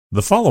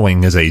The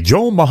following is a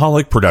Joel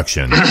Michalec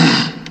production.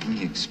 Let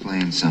me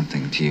explain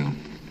something to you.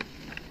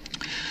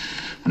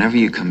 Whenever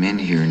you come in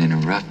here and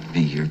interrupt me,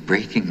 you're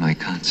breaking my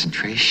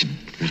concentration.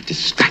 You're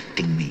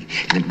distracting me.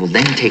 And it will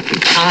then take me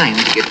time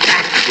to get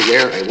back to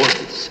where I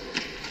was.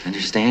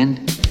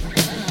 Understand?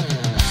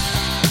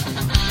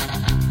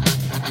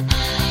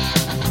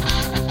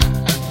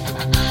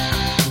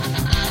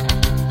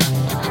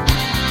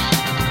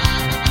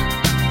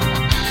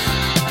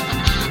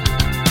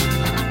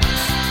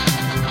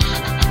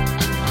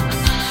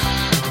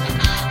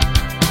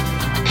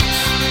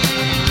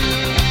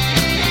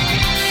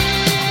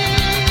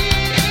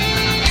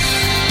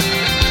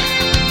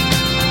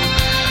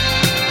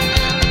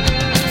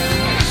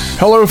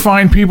 Hello,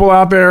 fine people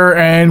out there,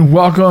 and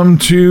welcome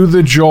to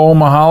the Joel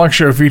Michalec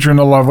Show featuring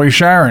the lovely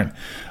Sharon.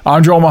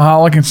 I'm Joel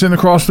Michalec, and sitting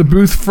across the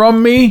booth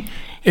from me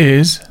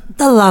is...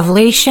 the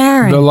lovely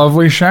Sharon. The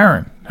lovely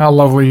Sharon. How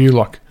lovely you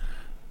look.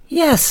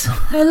 Yes,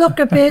 I look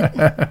a bit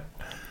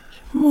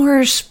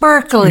more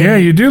sparkly. Yeah,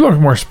 you do look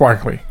more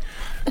sparkly.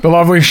 The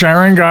lovely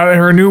Sharon got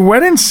her new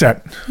wedding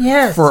set.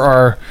 Yes. For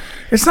our...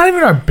 It's not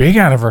even our big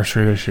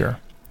anniversary this year.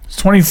 It's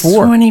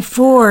 24.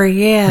 24,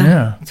 yeah.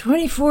 Yeah.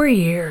 24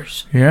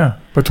 years. Yeah,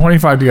 but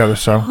 25 together,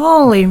 so...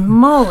 Holy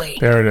moly.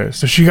 There it is.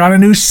 So she got a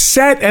new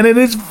set, and it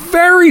is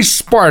very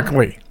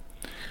sparkly.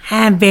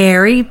 And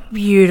very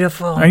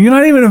beautiful. And you're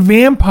not even a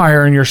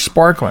vampire, and you're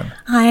sparkling.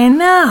 I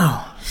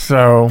know.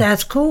 So...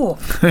 That's cool.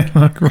 It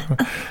look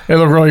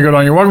really good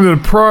on you. Welcome to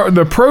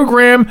the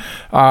program.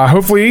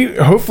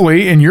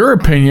 Hopefully, in your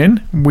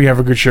opinion, we have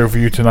a good show for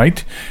you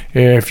tonight.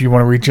 If you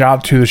want to reach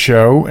out to the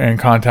show and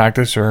contact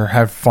us or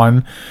have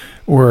fun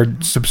or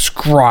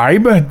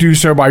subscribe, do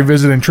so by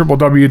visiting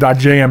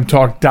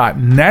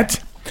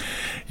www.jmtalk.net.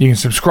 You can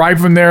subscribe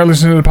from there,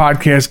 listen to the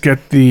podcast,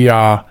 get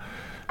the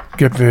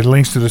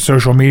links to the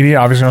social media.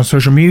 Obviously, on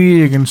social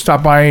media, you can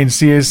stop by and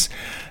see us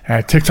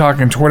at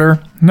TikTok and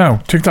Twitter. No,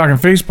 TikTok and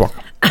Facebook.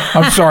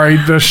 I'm sorry,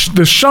 the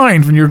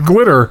shine from your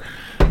glitter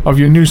of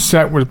your new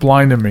set was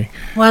blinding me.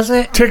 Was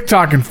it?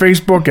 TikTok and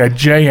Facebook at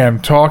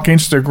JM Talk,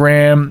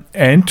 Instagram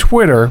and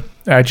Twitter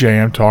at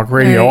JM Talk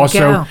Radio. Also,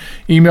 go.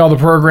 email the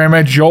program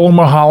at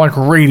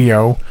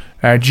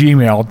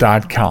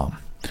joelmichalecradio@gmail.com.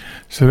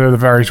 So there are the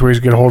various ways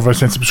to get a hold of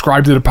us and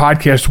subscribe to the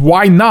podcast.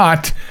 Why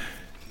not?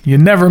 You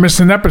never miss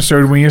an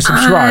episode when you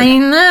subscribe. I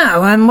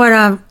know. And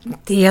what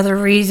the other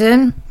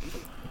reason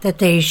that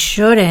they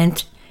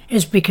shouldn't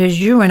is because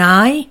you and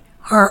I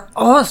are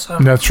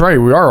awesome. That's right.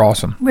 We are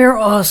awesome. We're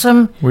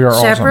awesome. We are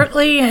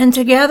separately and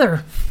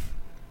together.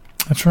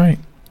 That's right.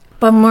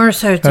 But more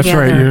so together. That's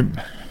right.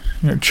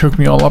 You choke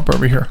me all up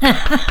over here.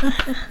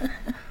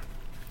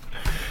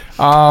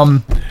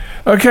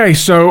 Okay,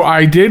 so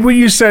I did what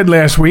you said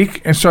last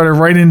week and started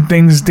writing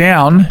things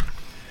down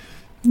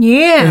in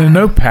a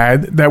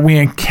notepad that we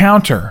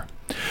encounter.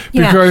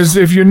 Because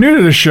if you're new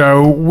to the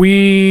show,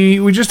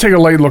 we just take a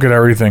light look at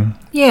everything.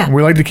 Yeah.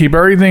 We like to keep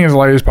everything as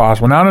light as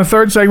possible. Now, in the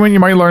third segment, you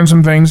might learn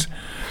some things,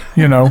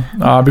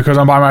 because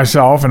I'm by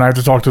myself and I have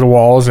to talk to the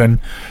walls. And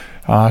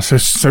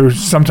so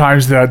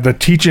sometimes the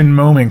teaching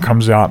moment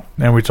comes out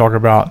and we talk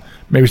about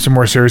maybe some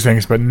more serious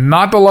things, but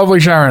not the lovely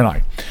Sharon and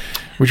I.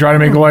 We try to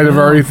make light of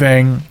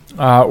everything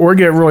or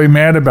get really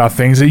mad about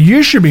things that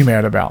you should be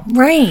mad about.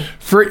 Right.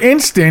 For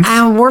instance...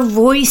 And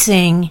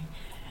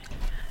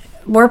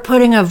we're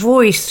putting a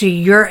voice to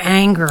your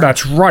anger.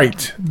 That's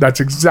right.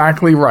 That's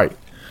exactly right.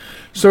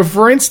 So,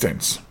 for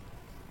instance,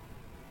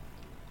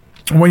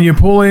 when you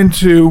pull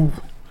into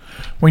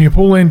one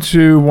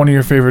of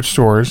your favorite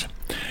stores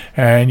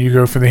and you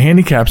go for the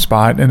handicap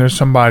spot and there's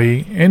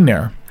somebody in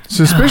there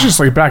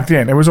suspiciously backed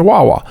in. It was a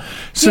Wawa.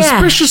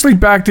 Suspiciously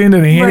backed into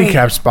the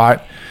handicap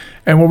spot.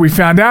 And what we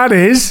found out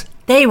is...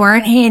 they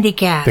weren't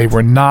handicapped. They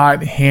were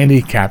not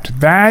handicapped.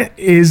 That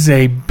is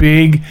a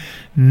big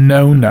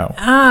no-no.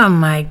 Oh,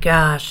 my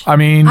gosh. I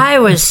mean... I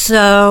was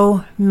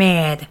so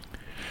mad.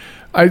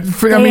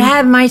 They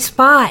had my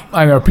spot.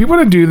 I know. People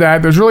that do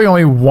that, there's really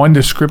only one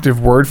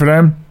descriptive word for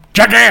them.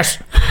 Jackass!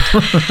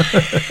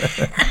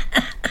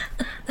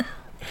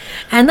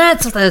 And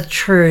that's the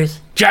truth.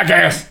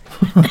 Jackass!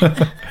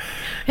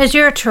 Is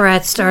your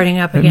Tourette starting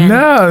up again? No.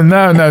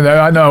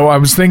 I know. I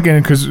was thinking,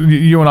 because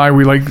you and I,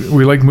 we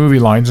like movie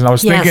lines, and I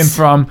was thinking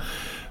from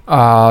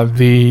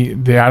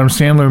the Adam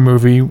Sandler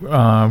movie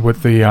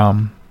with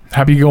the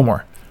Happy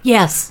Gilmore.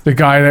 Yes. The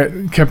guy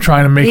that kept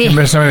trying to make him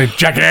miss something.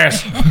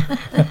 Jackass!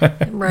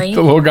 Right.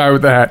 The little guy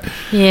with the hat.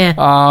 Yeah.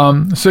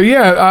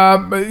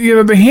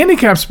 The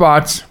handicap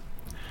spots,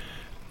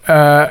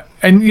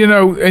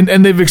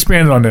 and they've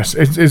expanded on this.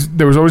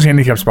 There was always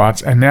handicap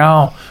spots, and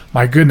now,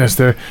 my goodness,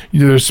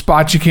 there's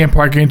spots you can't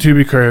park into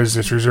because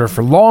it's reserved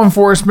for law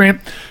enforcement,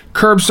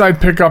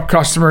 curbside pickup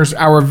customers,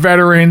 our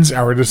veterans,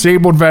 our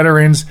disabled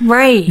veterans.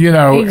 Right.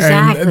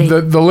 Exactly.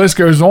 And the list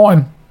goes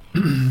on.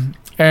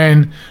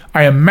 And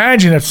I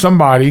imagine that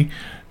somebody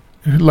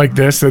like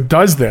this that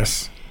does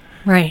this,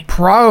 right,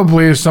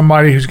 probably is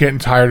somebody who's getting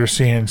tired of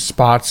seeing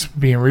spots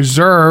being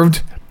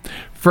reserved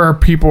for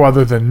people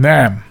other than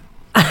them.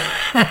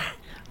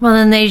 Well,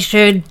 then they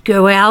should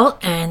go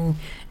out and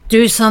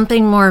do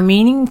something more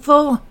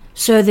meaningful,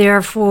 so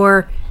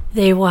therefore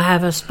they will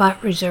have a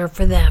spot reserved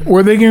for them.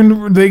 Or they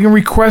can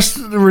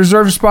request the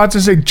reserved spots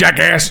and say,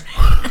 "Jackass."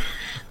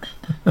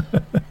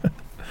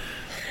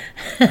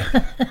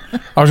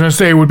 I was going to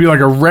say it would be like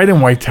a red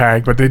and white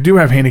tag, but they do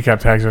have handicap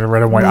tags that are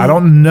red and white. I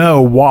don't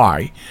know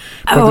why.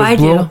 Oh, I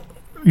do.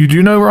 You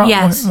do know, Rob?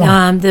 Yes.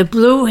 The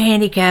blue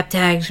handicap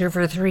tags are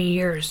for 3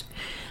 years.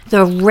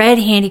 The red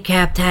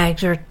handicap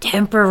tags are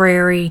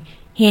temporary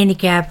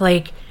handicap.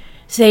 Like,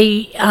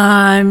 say,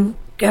 God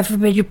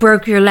forbid you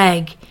broke your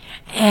leg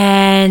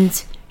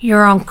and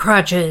you're on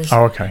crutches.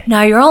 Oh, okay.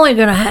 Now, you're only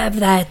going to have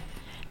that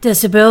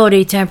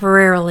disability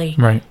temporarily.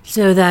 Right.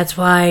 So that's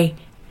why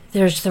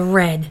there's the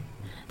red.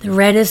 The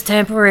red is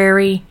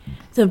temporary.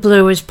 The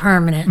blue is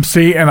permanent.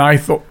 See, and I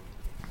thought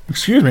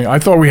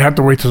we had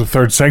to wait till the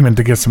third segment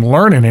to get some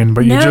learning in,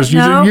 but you just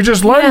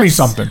learned me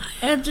something.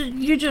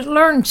 You just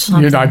learned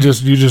something.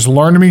 You just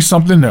learned me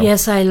something new.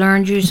 Yes, I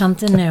learned you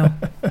something new.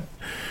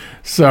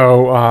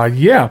 So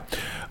yeah,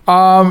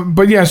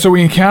 but yeah, so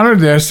we encountered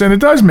this, and it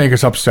does make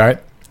us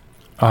upset.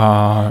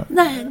 Don't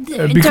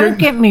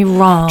get me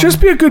wrong. Just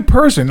be a good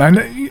person. You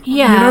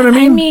know what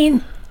I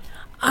mean?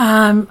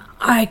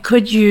 I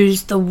could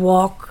use the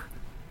walk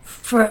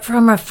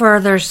from a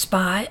further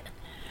spot,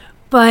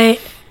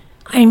 but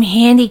I'm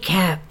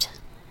handicapped.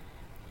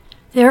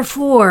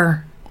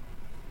 Therefore,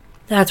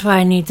 that's why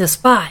I need the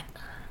spot.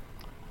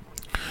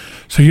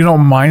 So you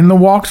don't mind the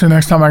walk? So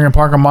next time I can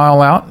park a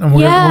mile out and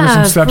we'll get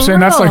some steps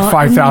in? That's like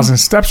 5,000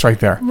 steps right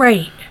there.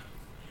 Right.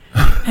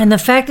 And the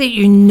fact that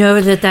you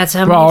know that's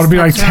how many it'll be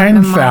like steps are in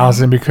a mile.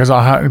 10,000 because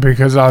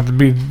I'll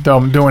be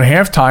doing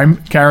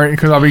halftime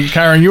because I'll be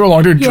carrying you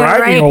along,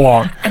 dragging you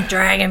along.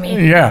 Dragging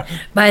me. Yeah.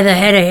 By the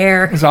head of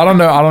hair. So I don't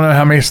know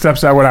how many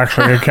steps that would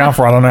actually account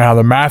for. I don't know how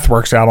the math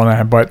works out on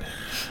that, but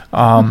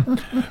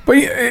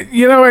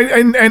you know,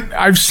 and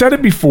I've said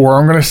it before.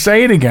 I'm going to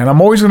say it again.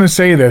 I'm always going to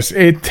say this.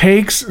 It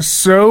takes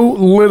so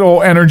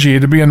little energy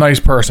to be a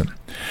nice person,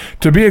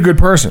 to be a good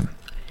person,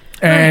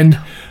 and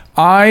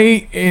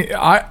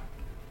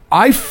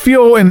I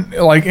feel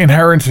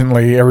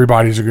inherently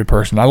everybody's a good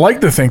person. I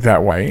like to think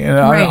that way, and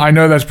right. I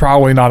know that's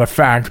probably not a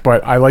fact,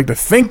 but I like to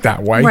think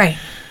that way. Right.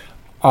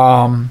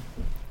 And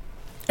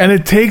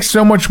it takes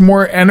so much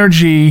more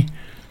energy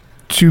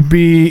to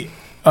be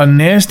a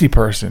nasty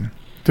person,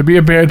 to be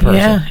a bad person.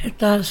 Yeah, it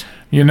does.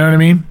 You know what I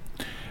mean?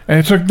 And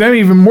it took them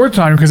even more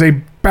time because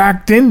they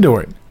backed into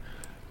it,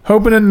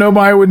 hoping that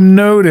nobody would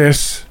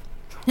notice.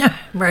 Yeah,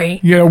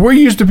 right. You know, we're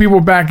used to people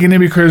backing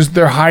in because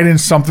they're hiding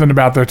something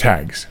about their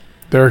tags.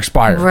 They're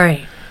expired.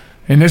 Right.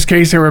 In this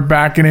case, they were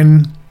backing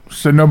in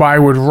so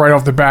nobody would right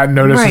off the bat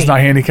notice it's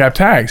not handicapped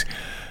tags.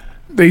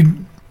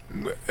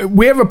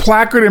 We have a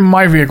placard in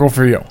my vehicle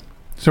for you.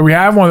 So we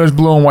have one of those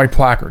blue and white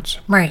placards.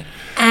 Right.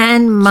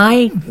 And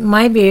my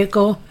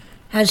vehicle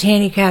has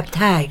handicapped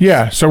tags.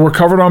 Yeah, so we're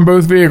covered on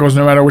both vehicles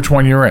no matter which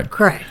one you're in.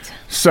 Correct.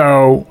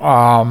 So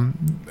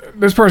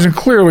this person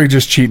clearly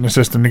just cheating the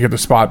system to get the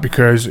spot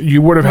because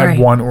you would have had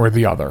one or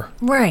the other.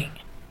 Right.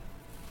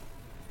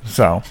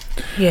 So.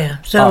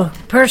 Yeah. So,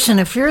 person,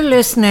 if you're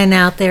listening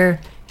out there,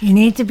 you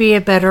need to be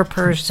a better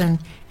person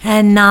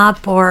and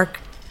not park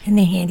in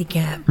the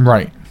handicap.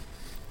 Right.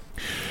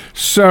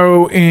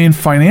 So, in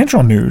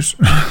financial news,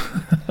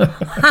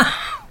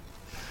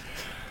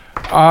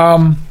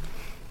 I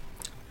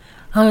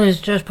was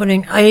just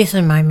putting ice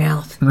in my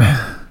mouth.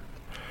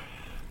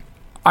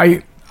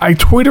 I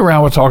toyed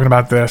around with talking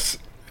about this,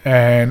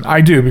 and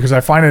I do because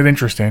I find it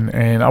interesting,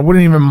 and I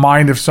wouldn't even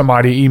mind if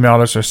somebody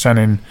emailed us or sent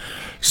in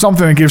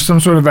something to give some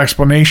sort of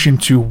explanation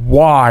to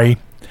why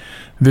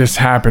this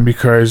happened,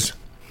 because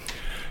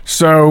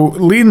so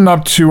leading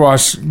up to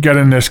us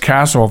getting this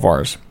castle of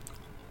ours,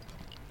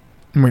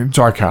 I mean, it's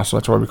our castle,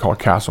 that's why we call it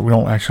castle. We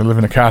don't actually live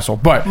in a castle,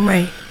 but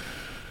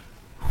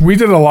we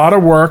did a lot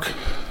of work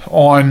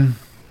on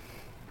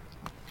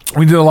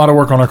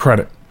our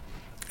credit,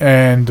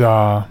 and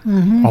a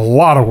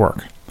lot of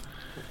work,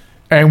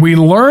 and we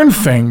learned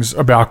things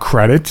about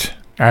credit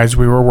as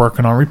we were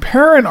working on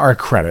repairing our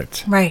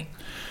credit. Right.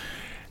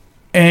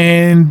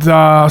 And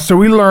so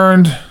we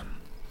learned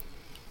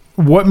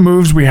what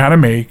moves we had to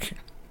make,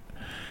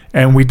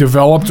 and we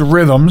developed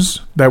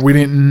rhythms that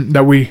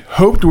we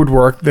hoped would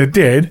work that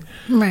did.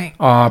 Right.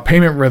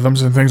 Payment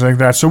rhythms and things like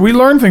that. So we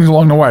learned things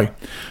along the way.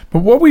 But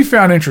what we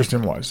found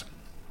interesting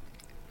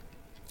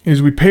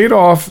is we paid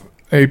off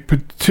a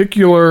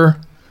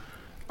particular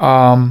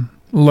loan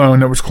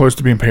that was close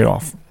to being paid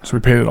off. So we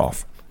paid it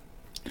off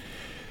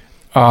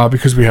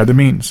because we had the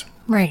means.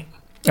 Right.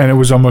 And it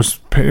was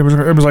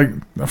like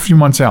a few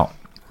months out.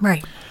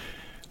 Right.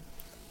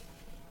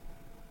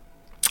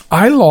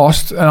 I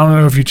lost, and I don't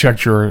know if you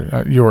checked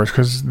yours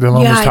because the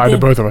loan was tied to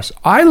both of us.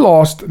 I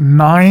lost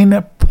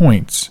 9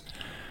 points.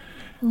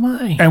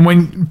 Why? And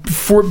when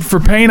for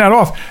paying that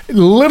off,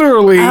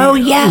 literally,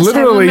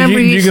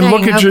 literally, you can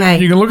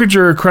look at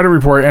your credit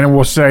report and it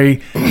will say,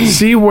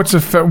 see what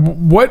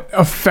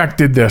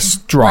affected this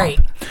drop.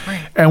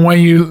 Right. And when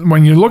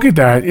you look at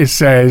that, it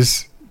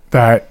says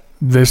that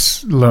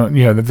this loan,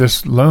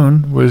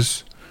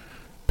 was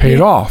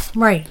paid off.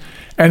 Right.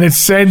 And it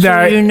said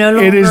that you no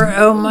it is longer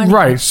owe money.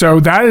 right. So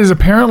that is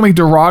apparently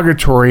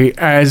derogatory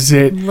as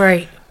it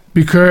Right.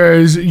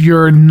 because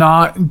you're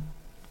not.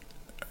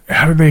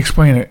 How did they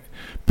explain it?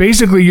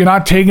 Basically, you're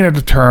not taking it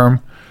to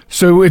term,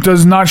 so it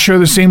does not show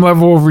the same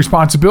level of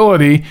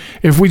responsibility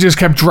if we just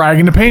kept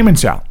dragging the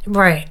payments out.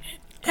 Right.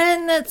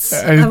 And that's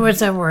what's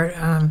that word?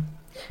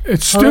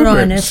 It's Hold on,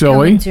 stupid, it's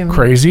silly, coming to me.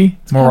 crazy,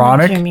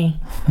 moronic. To me.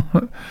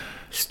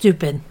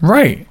 Stupid.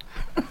 Right.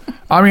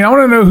 I mean, I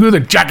want to know who the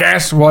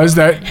jackass was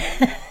that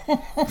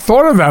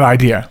thought of that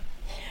idea.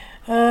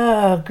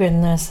 Oh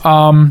goodness.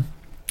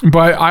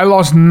 But I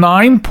lost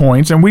 9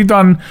 points, and we've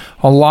done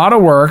a lot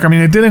of work. I mean,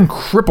 it didn't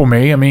cripple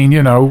me. I mean,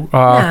 No.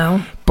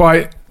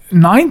 But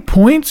 9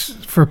 points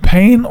for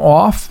paying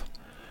off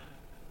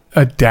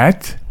a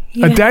debt, a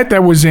Yeah. debt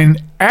that was in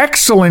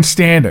excellent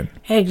standing,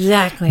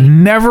 Exactly.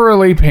 never a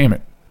late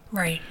payment,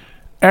 Right.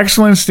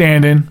 excellent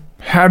standing,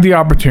 had the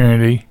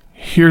opportunity.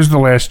 Here's the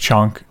last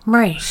chunk.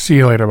 Right. See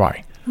you later.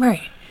 Bye.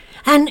 Right.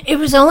 And it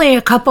was only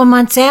a couple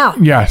months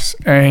out. Yes,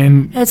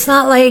 and It's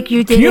not like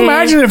you did can you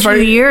imagine if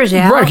 2 years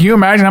out. Right? Can you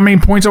imagine how many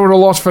points I would have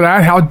lost for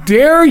that? How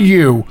dare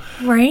you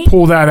Right.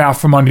 pull that out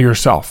from under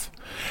yourself?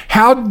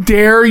 How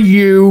dare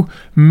you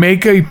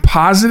make a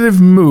positive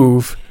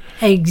move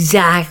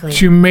Exactly.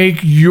 to make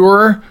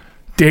your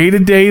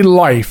day-to-day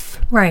life,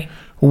 Right.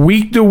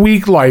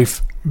 week-to-week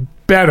life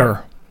better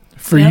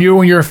for Yep. you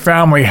and your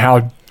family?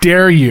 How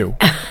dare you,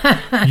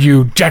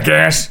 you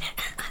jackass?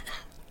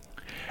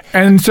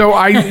 And so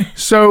I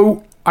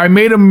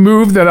made a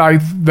move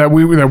that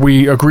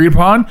we agreed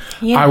upon.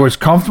 Yeah. I was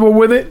comfortable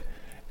with it,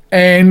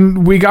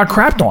 and we got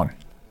crapped on.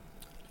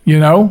 We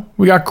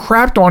got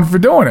crapped on for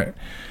doing it,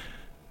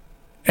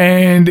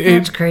 and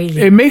That's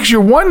crazy. It makes you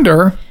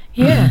wonder.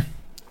 Yeah.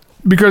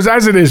 Because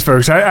as it is,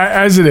 folks,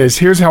 as it is,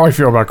 here's how I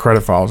feel about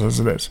credit files as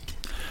it is.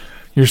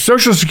 Your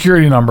social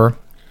security number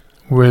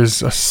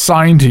was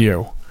assigned to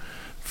you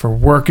for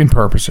working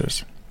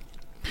purposes.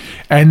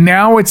 And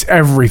now it's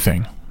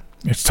everything.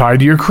 It's tied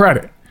to your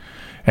credit.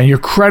 And your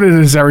credit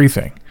is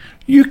everything.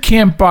 You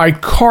can't buy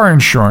car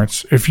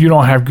insurance if you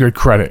don't have good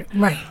credit,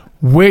 Right.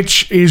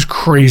 which is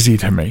crazy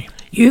to me.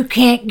 You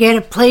can't get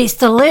a place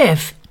to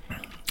live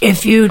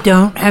if you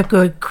don't have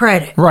good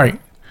credit. Right.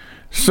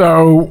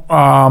 So,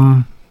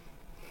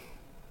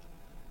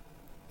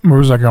 where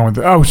was I going with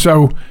that? Oh,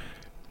 so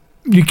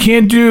you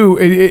can't do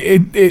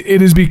it.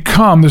 It has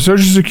become the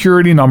social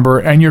security number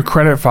and your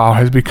credit file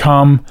has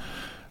become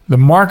the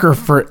marker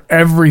for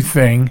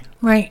everything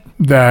Right.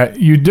 that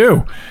you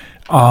do.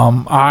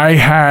 We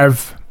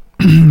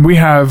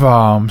have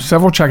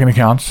several checking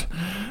accounts,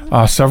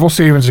 several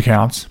savings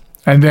accounts.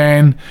 And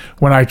then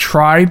when I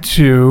try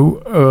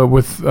to,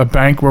 with a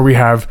bank where we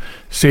have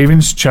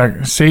savings,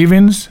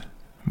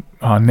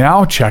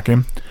 now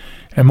checking,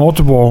 and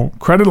multiple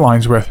credit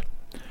lines with,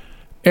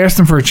 asked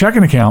them for a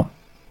checking account.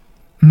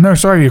 No,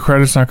 sorry, your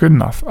credit's not good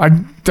enough. I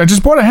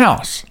just bought a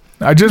house.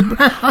 I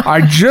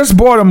just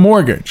bought a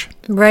mortgage,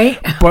 Right.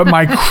 but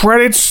my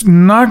credit's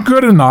not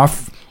good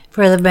enough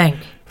For the bank.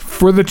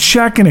 for the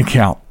checking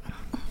account,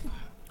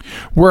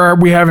 where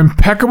we have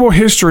impeccable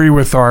history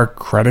with our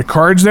credit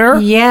cards there,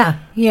 Yeah.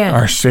 Yeah.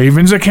 our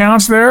savings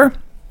accounts there.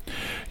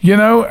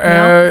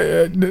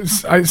 I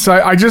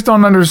just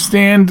don't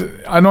understand.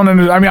 I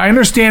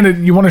understand that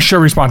you want to show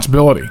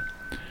responsibility,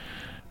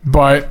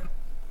 but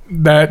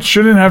that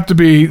shouldn't have to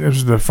be. This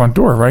is the front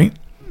door, right?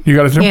 You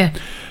got to. Yeah.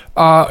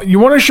 You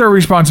want to show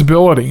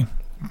responsibility,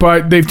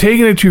 but they've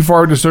taken it too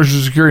far with the social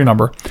security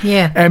number.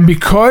 Yeah. And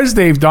because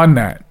they've done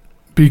that,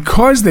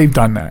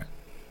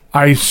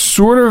 I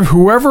sort of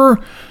whoever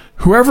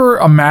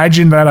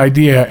imagined that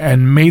idea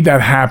and made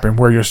that happen,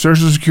 where your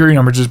social security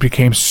number just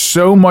became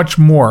so much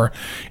more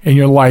in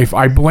your life,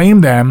 I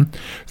blame them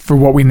for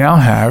what we now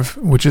have,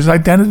 which is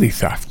identity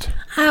theft.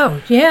 Oh,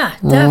 yeah.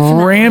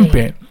 Definitely.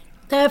 Rampant.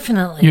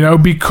 Definitely.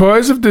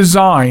 Because of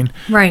design,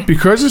 Right.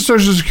 because the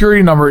social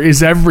security number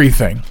is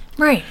everything.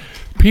 Right.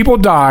 People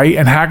die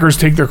and hackers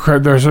take their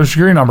social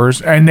security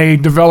numbers and they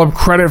develop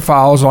credit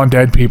files on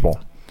dead people.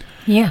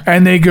 Yeah.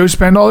 And they go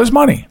spend all this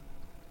money.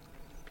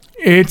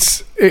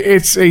 It's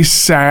a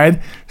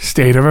sad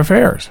state of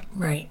affairs.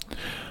 Right.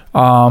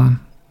 I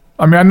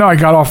know I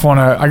got off on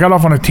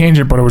a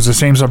tangent, but it was the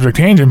same subject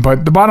tangent.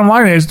 But the bottom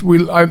line is,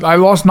 I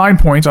lost 9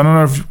 points. I don't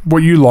know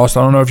what you lost.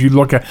 I don't know if you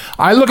look at.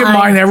 I look at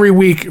mine every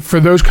week for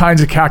those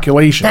kinds of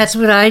calculations. That's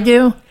what I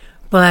do,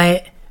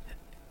 but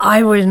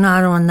I was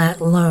not on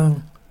that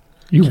loan.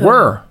 You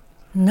were.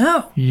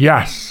 No.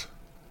 Yes.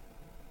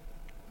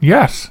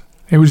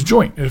 It was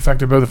joint. It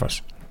affected both of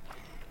us.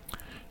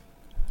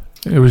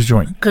 It was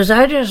joint. Because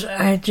I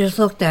just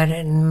looked at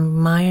it and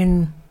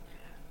mine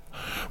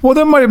Well,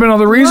 there might have been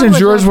other reasons. was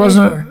Yours that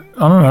wasn't. paper?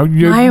 I don't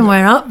know. mine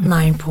went up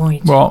 9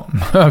 points. Well,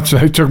 so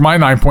I took my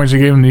 9 points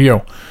and gave them to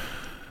you.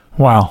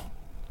 Wow.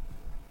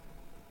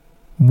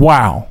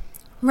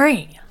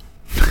 Right.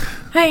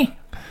 Hey,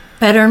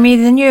 better me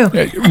than you.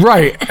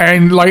 Right.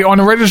 And like on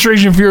the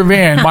registration for your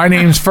van, my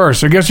name's first.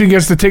 So guess who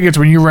gets the tickets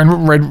when you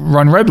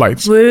run red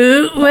lights?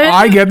 Woo, woo.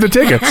 I get the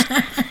tickets.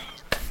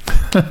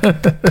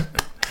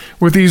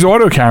 with these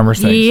auto cameras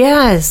things.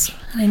 Yes,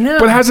 I know.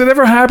 But has it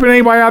ever happened to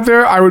anybody out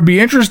there? I would be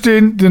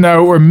interested to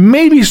know, or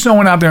maybe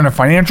someone out there in the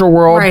financial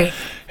world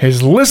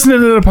is listening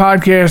to the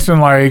podcast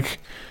and like,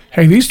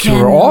 hey, these two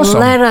are awesome.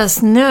 Let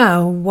us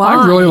know why.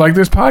 I really like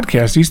this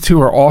podcast. These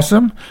two are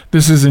awesome.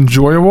 This is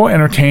enjoyable,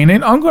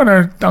 entertaining. I'm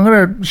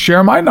gonna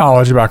share my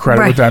knowledge about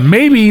credit with them.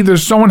 Maybe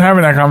there's someone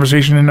having that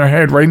conversation in their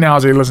head right now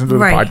as they listen to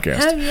the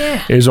podcast. Oh,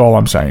 yeah. Is all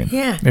I'm saying.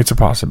 Yeah. It's a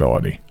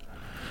possibility.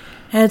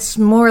 It's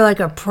more like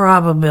a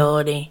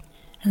probability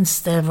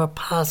instead of a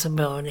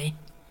possibility.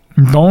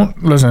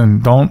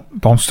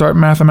 Don't start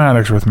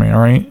mathematics with me,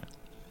 all right?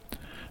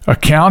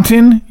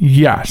 Accounting,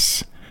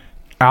 yes.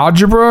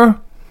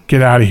 Algebra,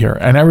 get out of here.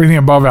 And everything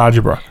above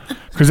algebra.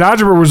 Because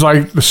algebra was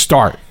like the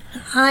start.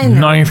 I know.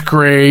 9th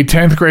grade,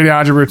 10th grade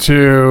algebra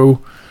 2.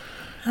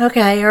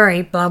 Okay, all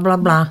right, blah, blah,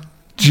 blah.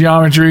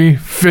 Geometry,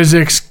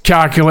 physics,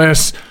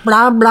 calculus.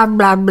 Blah, blah,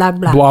 blah, blah,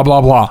 blah. Blah, blah,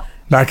 blah.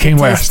 That came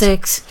last.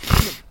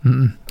 Statistics.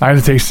 I had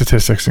to take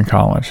statistics in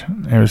college.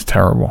 It was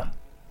terrible.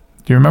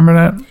 Do you remember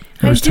that?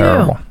 It was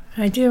terrible.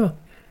 I do.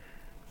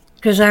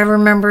 Because I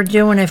remember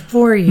doing it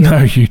for you.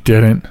 No, you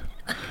didn't.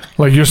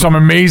 Like you're some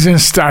amazing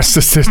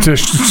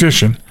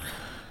statistician.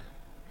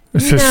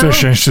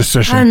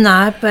 Statistician. I'm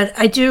not, but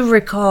I do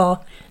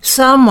recall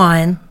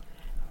someone,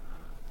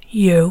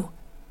 you,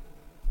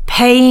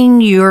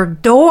 paying your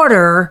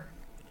daughter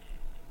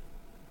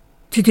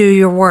to do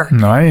your work.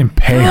 No, I didn't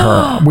pay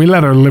her. We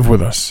let her live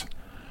with us.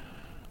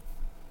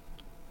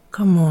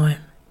 Come on.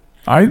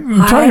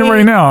 I'm telling you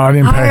right now, I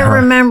didn't pay her. I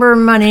remember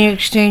money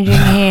exchanging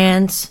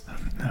hands.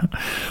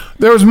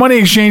 There was money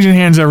exchanging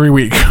hands every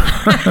week.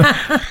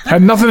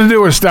 Had nothing to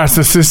do with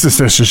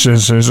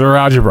statistics or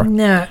algebra.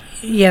 No,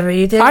 yeah, but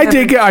you did. I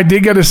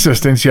did get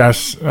assistance.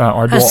 Yes,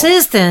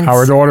 assistance.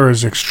 Our daughter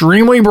is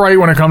extremely bright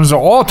when it comes to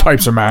all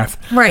types of math.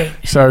 Right.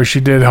 So she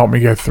did help me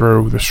get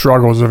through the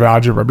struggles of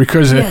algebra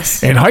because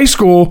in high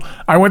school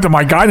I went to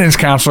my guidance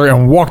counselor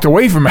and walked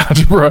away from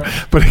algebra,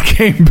 but it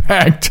came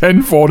back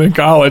tenfold in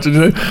college and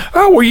said,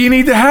 "Oh, well, you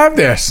need to have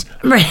this."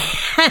 Right.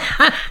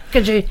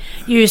 Because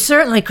you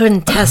certainly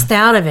couldn't test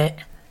out of it.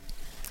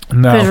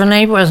 No. Because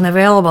Renee wasn't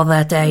available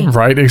that day.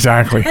 Right,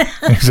 exactly.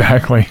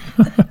 Exactly.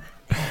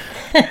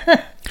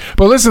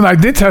 But listen, I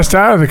did test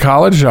out of the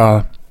college.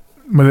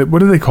 What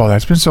do they call that?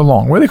 It's been so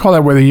long. What do they call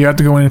that? Whether you have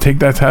to go in and take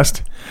that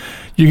test?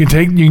 You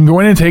can go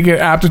in and take an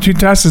aptitude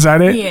test. Is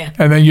that it? Yeah.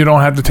 And then you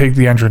don't have to take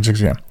the entrance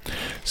exam.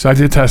 So I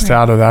did test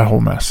out of that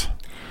whole mess.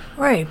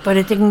 Right, but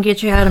it didn't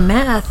get you out of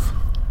math.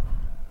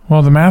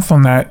 Well, the math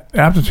on that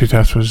aptitude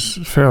test was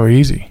fairly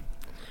easy.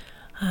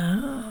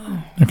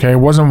 Oh. Okay, it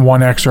wasn't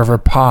 1x over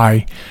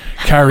pi,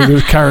 carry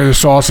the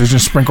sausage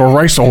and sprinkle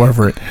rice all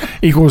over it,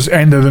 equals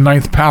n to the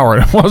 9th power.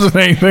 It wasn't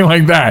anything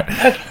like that.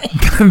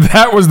 Okay.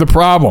 That was the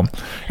problem.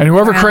 And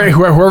whoever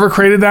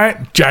created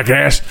that,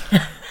 jackass.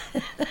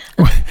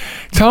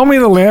 Tell me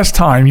the last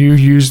time you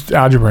used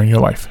algebra in your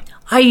life.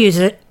 I use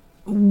it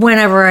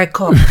whenever I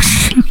cook.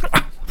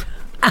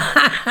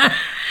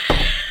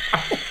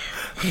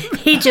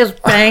 He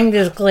just banged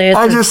his glasses.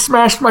 I just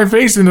smashed my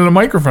face into the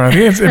microphone.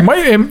 I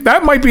think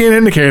that might be an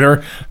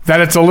indicator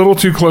that it's a little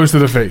too close to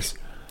the face.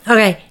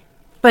 Okay,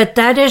 but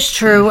that is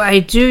true. I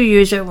do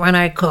use it when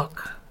I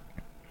cook.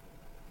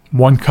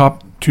 1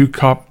 cup, 2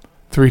 cup,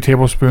 3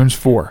 tablespoons,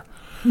 4.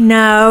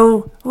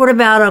 No. What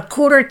about a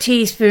 1/4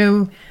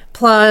 teaspoon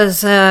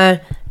plus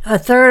a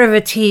 1/3 of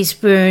a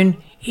teaspoon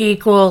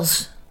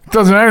equals... It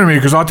doesn't matter to me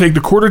because I'll take the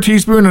 1/4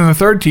 teaspoon and the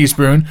 1/3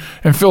 teaspoon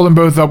and fill them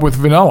both up with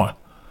vanilla.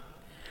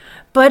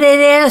 But it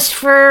asks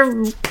for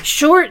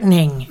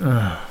shortening,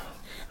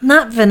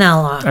 not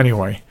vanilla.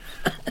 Anyway,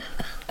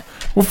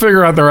 we'll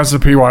figure out the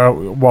recipe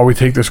while we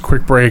take this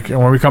quick break, and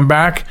when we come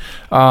back,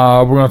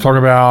 we're going to talk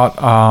about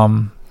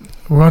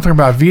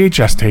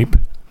VHS tape.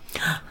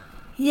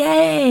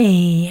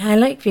 Yay! I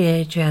like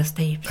VHS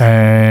tapes.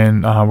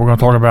 And we're going to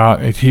talk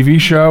about a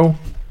TV show,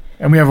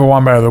 and we have a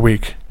Wombat of the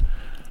Week.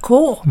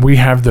 Cool. We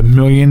have the $1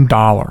 million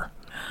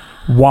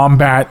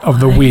Wombat of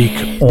the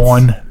Week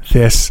on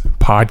this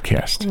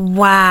podcast.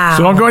 Wow.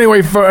 So don't go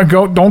anyway.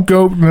 Don't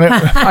go.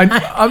 I'm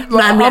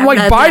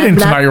like Biden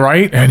tonight,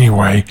 right?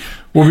 Anyway,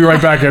 we'll be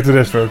right back after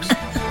this, folks.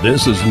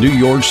 This is New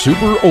York's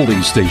Super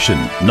Oldie Station,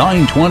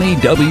 920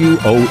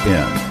 WON,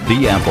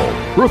 The Apple,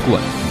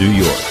 Brooklyn, New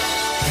York.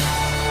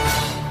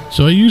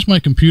 So I use my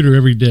computer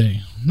every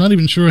day. Not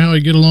even sure how I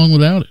get along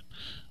without it.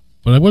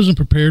 But I wasn't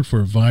prepared for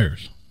a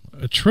virus.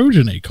 A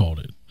Trojan, they called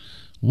it.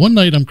 One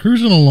night I'm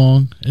cruising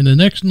along, and the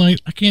next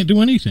night I can't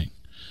do anything.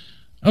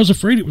 I was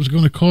afraid it was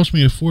going to cost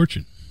me a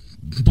fortune.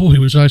 Boy,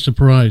 was I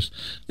surprised.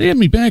 They had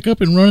me back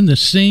up and running the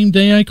same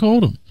day I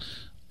called them.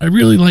 I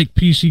really like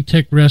PC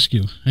Tech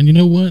Rescue, and you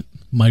know what?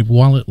 My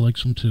wallet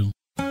likes them too.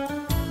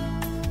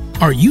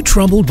 Are you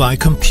troubled by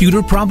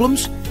computer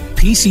problems?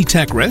 PC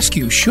Tech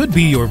Rescue should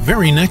be your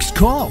very next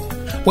call.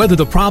 Whether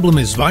the problem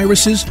is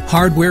viruses,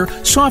 hardware,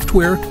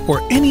 software,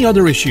 or any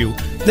other issue,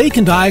 they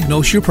can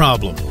diagnose your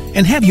problem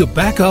and have you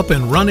back up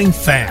and running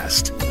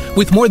fast.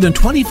 With more than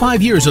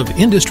 25 years of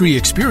industry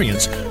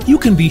experience, you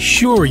can be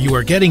sure you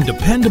are getting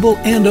dependable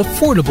and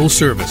affordable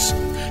service.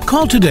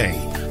 Call today,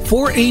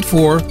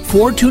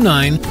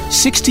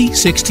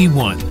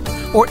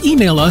 484-429-6061 or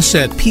email us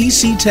at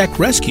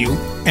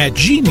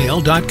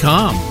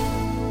pctechrescue@gmail.com.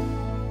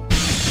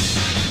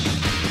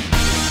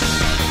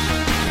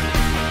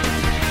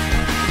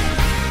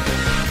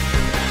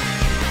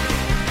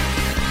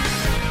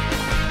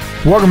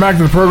 Welcome back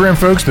to the program,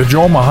 folks. The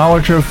Joel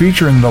Michalec Show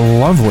featuring the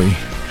lovely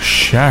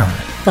Sharon.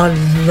 The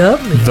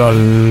lovely. The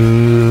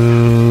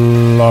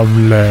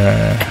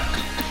lovely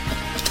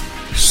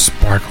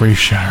sparkly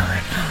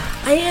Sharon.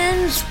 I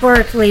am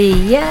sparkly.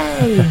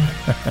 Yay.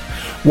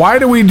 Why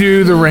do we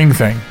do the ring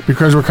thing?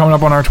 Because we're coming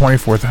up on our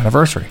 24th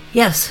anniversary.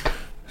 Yes.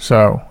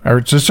 So,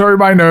 just so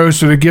everybody knows,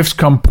 so the gifts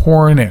come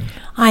pouring in.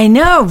 I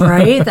know,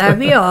 right? That'd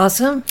be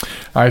awesome.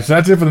 All right, so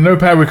that's it for the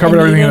notepad. We covered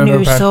everything in the a new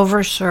notepad.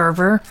 silver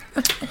server.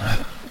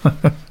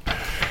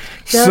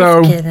 Just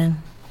So, kidding.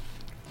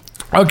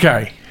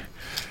 Okay.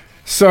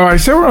 So I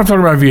said we're going to talk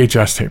about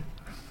VHS tape.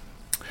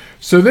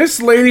 So this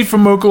lady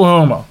from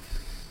Oklahoma,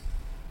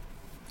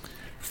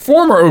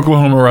 former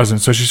Oklahoma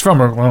resident, so she's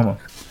from Oklahoma,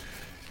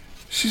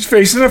 she's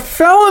facing a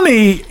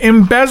felony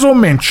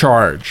embezzlement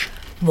charge.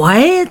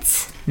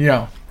 What?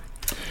 Yeah.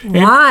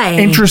 Why?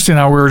 Interesting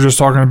how we were just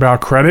talking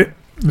about credit.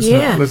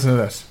 Listen to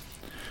this.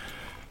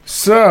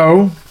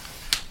 So,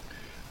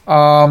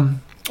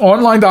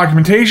 online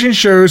documentation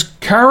shows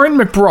Karen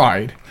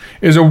McBride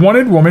is a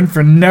wanted woman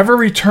for never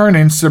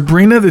returning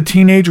Sabrina the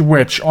Teenage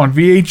Witch on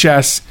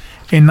VHS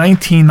in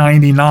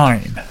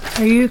 1999.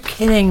 Are you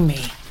kidding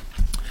me?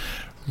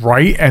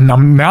 Right? And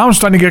now I'm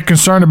starting to get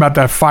concerned about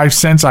that 5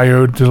 cents I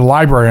owed to the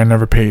library I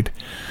never paid.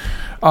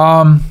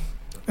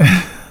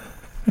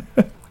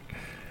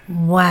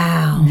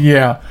 Wow.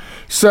 Yeah.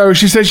 So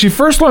she said she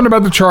first learned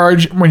about the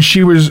charge when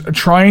she was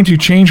trying to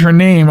change her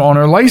name on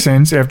her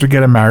license after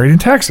getting married in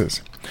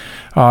Texas.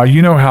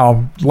 You know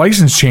how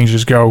license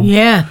changes go.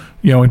 Yeah.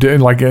 You know,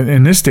 like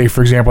in this state,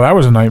 for example, that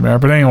was a nightmare.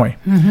 But anyway,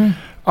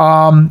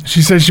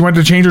 she said she went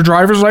to change her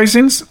driver's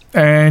license,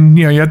 and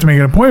you have to make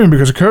an appointment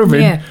because of COVID.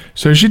 Yeah.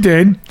 So she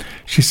did.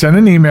 She sent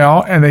an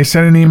email, and they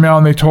sent an email,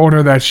 and they told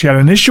her that she had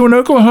an issue in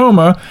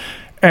Oklahoma,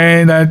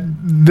 and that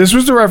this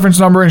was the reference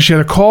number, and she had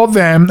to call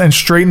them and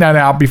straighten that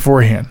out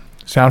beforehand.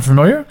 Sound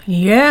familiar?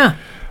 Yeah.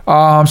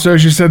 So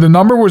she said the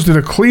number was to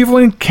the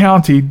Cleveland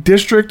County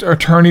District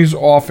Attorney's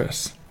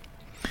Office.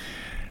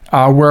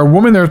 Where a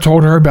woman there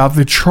told her about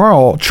the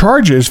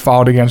charges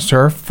filed against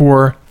her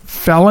for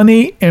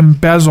felony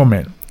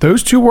embezzlement.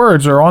 Those two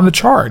words are on the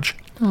charge.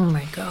 Oh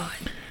my God.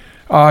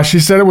 She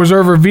said it was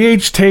over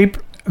VH tape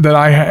that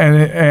I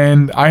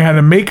had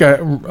to make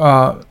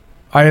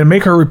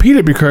her repeat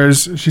it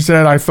because she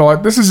said I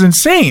thought this is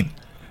insane.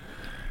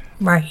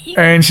 Right.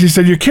 And she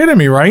said, "You're kidding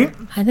me, right?"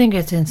 I think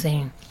it's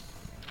insane.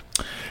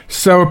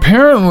 So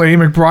apparently,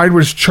 McBride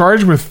was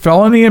charged with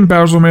felony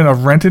embezzlement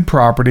of rented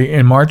property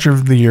in March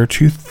of the year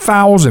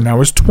 2000. That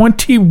was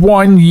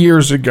 21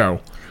 years ago.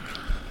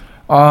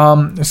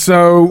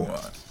 So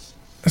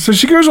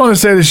she goes on to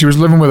say that she was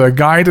living with a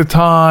guy at the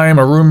time,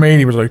 a roommate.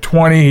 He was like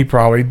 20. He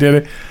probably did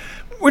it,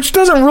 which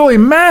doesn't really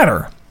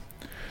matter.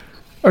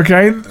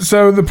 Okay,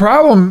 so the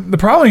problem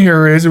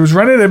here is it was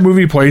rented at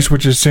Movie Place,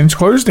 which has since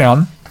closed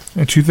down.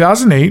 In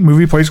 2008,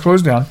 Movie Place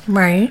closed down.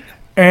 Right.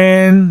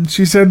 And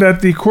she said that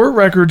the court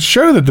records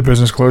show that the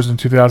business closed in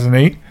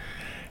 2008.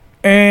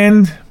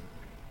 And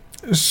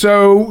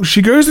so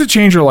she goes to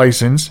change her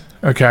license,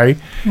 okay?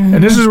 Mm-hmm.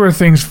 And this is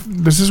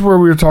where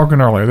we were talking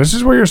earlier. This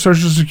is where your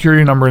social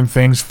security number and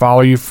things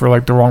follow you for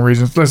like the wrong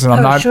reasons. Listen,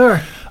 I'm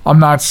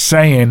not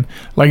saying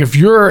like if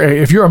you're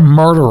a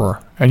murderer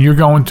and you're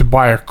going to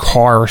buy a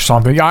car or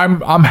something,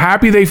 I'm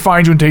happy they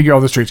find you and take you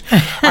off the streets.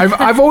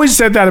 I've always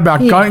said that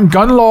about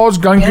gun laws,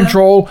 gun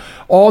control,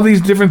 all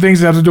these different things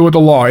that have to do with the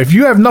law. If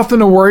you have nothing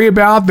to worry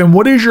about, then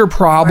what is your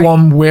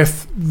problem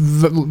with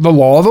the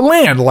law of the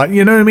land?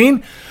 You know what I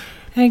mean?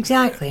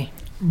 Exactly.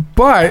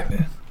 But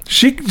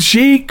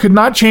she could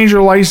not change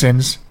her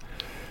license.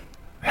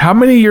 How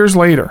many years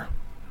later?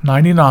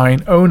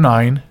 99,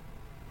 09,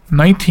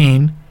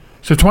 19.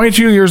 So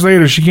 22 years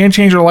later, she can't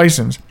change her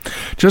license.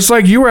 Just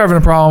like you were having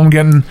a problem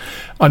getting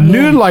a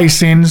new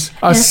license,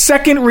 a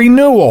second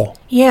renewal.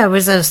 Yeah, it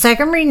was a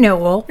second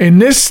renewal. In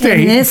this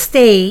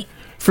state.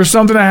 For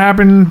something that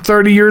happened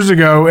 30 years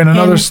ago in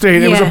another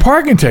state. It was a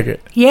parking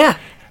ticket. Yeah.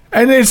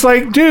 And it's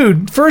like,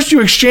 dude, first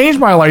you exchanged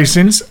my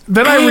license,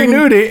 then I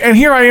renewed it, and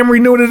here I am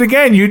renewed it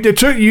again. You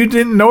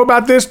didn't know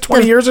about this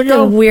 20 years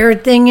ago? The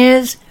weird thing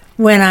is,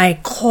 when I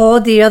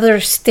called the other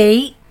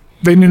state,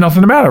 they knew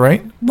nothing about it,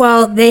 right?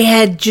 Well, they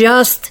had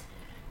just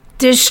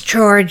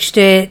discharged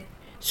it,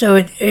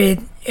 so it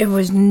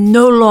was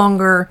no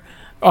longer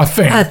a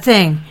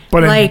thing.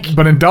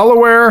 But in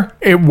Delaware,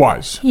 it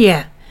was.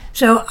 Yeah.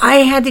 So I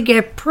had to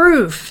get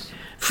proof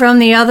from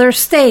the other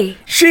state.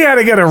 She had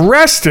to get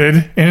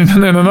arrested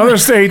in another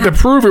state to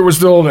prove it was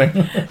the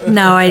holding.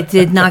 No, I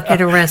did not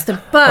get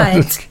arrested,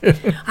 but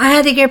I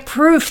had to get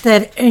proof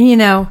that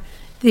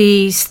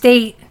the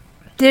state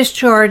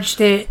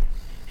discharged it.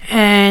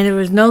 And it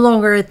was no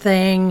longer a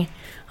thing.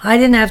 I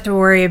didn't have to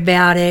worry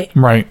about it.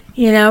 Right.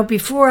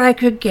 Before I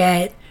could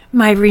get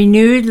my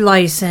renewed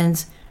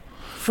license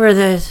for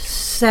the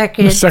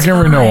second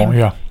renewal, time.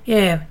 yeah.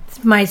 Yeah,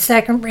 it's my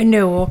second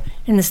renewal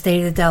in the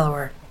state of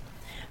Delaware,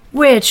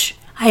 which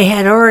I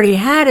had already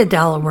had a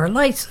Delaware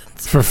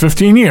license. For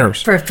 15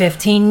 years. For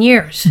 15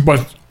 years.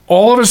 But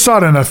all of a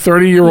sudden, a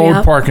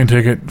 30-year-old parking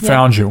ticket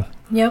found you.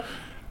 Yep.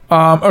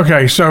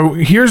 Okay, so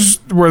here's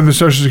where the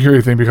Social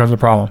Security thing becomes a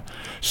problem.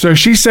 So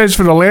she says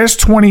for the last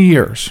 20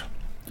 years,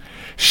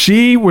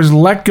 she was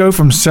let go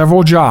from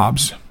several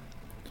jobs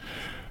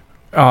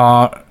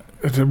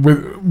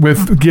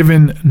with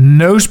given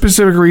no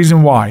specific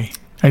reason why.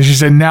 And she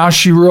said now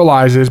she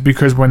realizes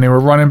because when they were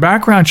running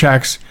background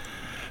checks,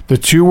 the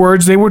two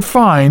words they would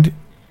find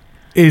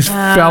is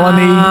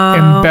felony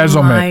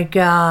embezzlement. Oh, my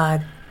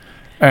God.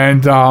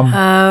 And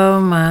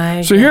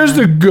so here's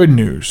the good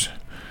news.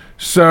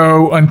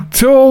 So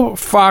until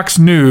Fox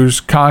News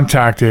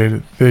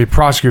contacted the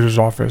prosecutor's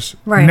office,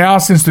 now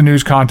since the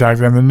news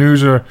contacted them, the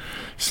news are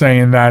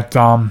saying that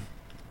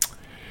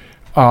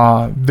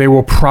they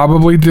will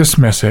probably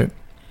dismiss it,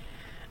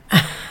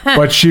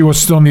 but she will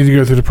still need to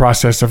go through the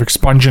process of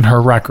expunging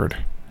her record.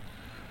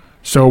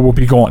 So it will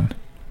be gone.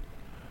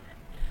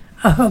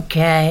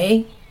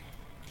 Okay.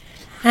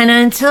 And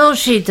until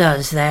she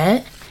does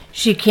that,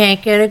 she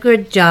can't get a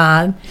good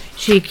job.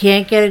 She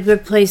can't get a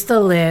good place to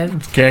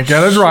live. Can't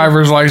get a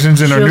driver's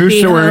license in her new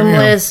She'll sewer. be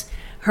homeless.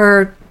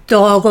 Her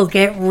dog will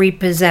get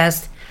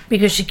repossessed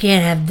because she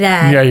can't have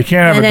that. Yeah, you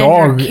can't have and a then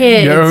dog. Her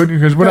kids,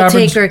 because what they'll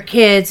happens? take her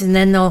kids and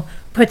then they'll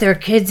put their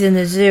kids in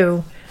the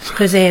zoo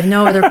because they have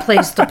no other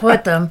place to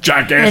put them.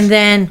 Jackass. And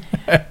then,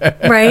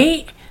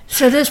 right?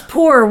 So this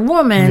poor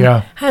woman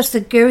has to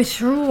go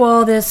through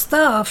all this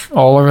stuff.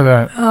 All over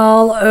that.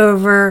 All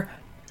over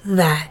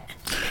that.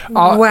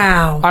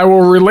 Wow. I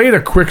will relate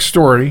a quick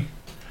story.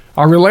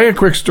 I'll relay a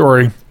quick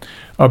story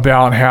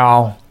about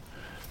how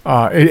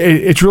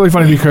it's really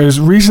funny because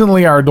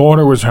recently our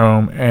daughter was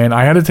home and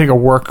I had to take a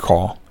work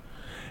call.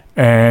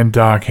 And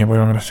I can't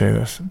believe I'm going to say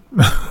this.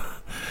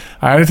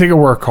 I had to take a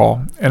work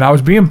call and I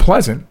was being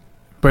pleasant.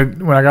 But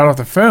when I got off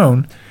the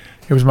phone,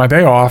 it was my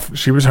day off.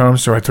 She was home,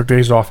 so I took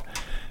days off.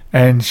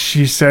 And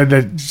she said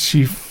that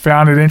she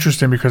found it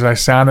interesting because I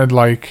sounded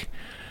like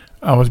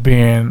I was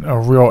being a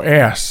real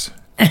ass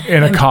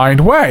in a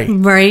kind way.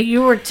 Right.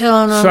 You were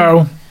telling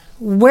them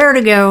where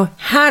to go,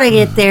 how to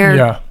get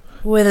there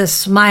with a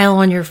smile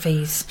on your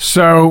face.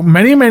 So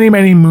many, many,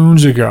 many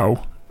moons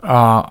ago,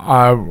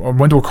 I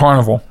went to a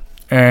carnival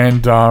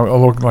and a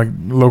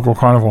local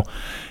carnival.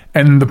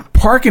 And the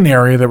parking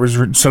area that was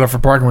set up for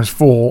parking was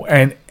full.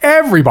 And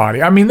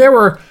everybody, I mean, there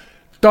were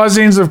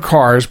dozens of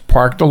cars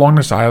parked along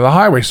the side of the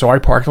highway. So I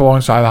parked along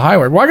the side of the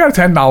highway. Well, I got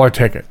a $10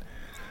 ticket.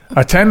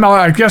 A $10,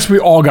 I guess we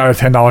all got a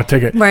 $10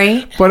 ticket.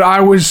 Right. But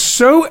I was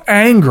so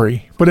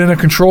angry, but in a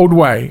controlled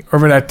way,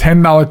 over that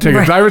 $10 ticket.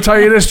 Right. Did I ever tell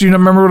you this? Do you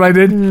remember what I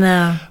did?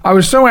 No. I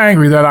was so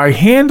angry that I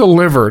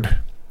hand-delivered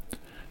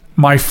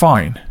my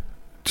fine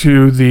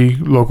to the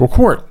local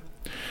court.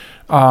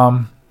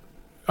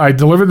 I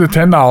delivered the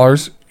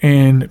 $10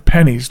 in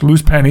pennies,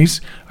 loose pennies.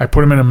 I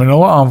put them in a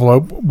manila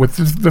envelope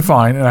with the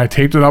fine, and I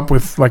taped it up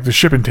with like the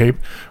shipping tape,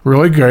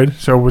 really good,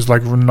 so it was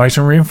like nice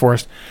and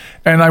reinforced.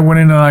 And I went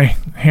in and I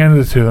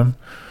handed it to them.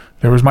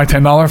 There was my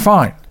 $10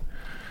 fine,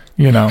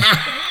 you know.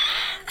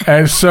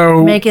 And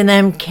so making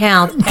them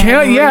count.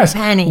 Yes,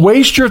 penny.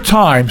 Waste your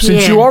time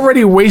since you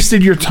already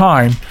wasted your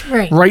time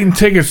writing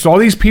tickets to all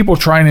these people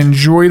trying to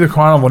enjoy the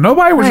carnival.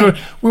 Nobody was.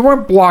 We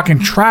weren't blocking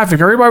traffic.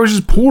 Everybody was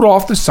just pulled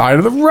off the side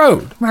of the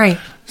road. Right.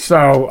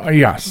 So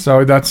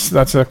so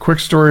that's a quick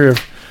story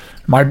of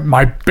my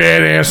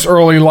badass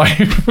early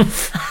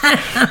life.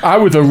 I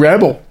was a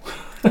rebel.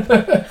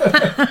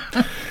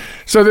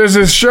 So there's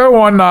this show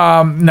on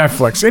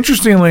Netflix.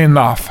 Interestingly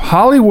enough,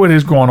 Hollywood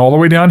has gone all the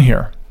way down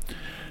here,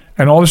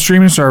 and all the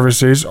streaming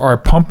services are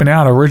pumping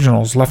out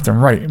originals left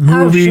and right.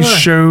 Movies,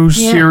 shows,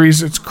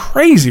 series. It's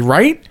crazy,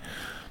 right?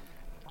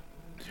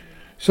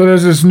 So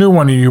there's this new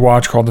one that you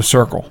watch called The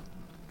Circle.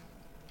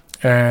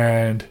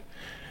 And,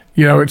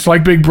 you know, it's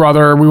like Big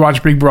Brother. We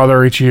watch Big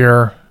Brother each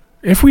year.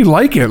 If we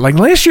like it. Like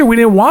last year, we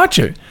didn't watch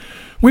it.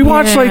 We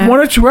watched like 1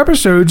 or 2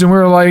 episodes, and we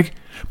were like...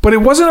 But it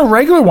wasn't a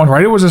regular one,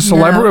 right? It was a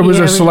celebrity. It was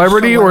a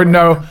celebrity, or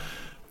no?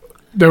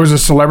 There was a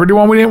celebrity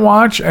one we didn't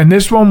watch, and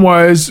this one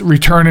was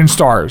Returning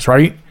Stars,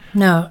 right?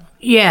 No,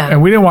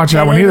 and we didn't watch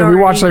that one either. We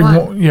watched like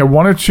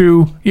 1 or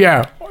 2,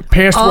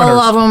 past all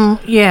winners. of them,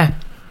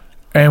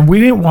 And we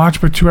didn't watch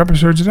but 2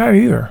 episodes of that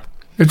either.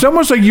 It's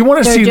almost like you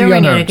want to see the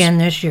unknowns. They're doing it again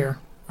this year.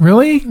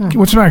 Really?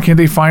 What's the matter? Can't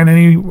they find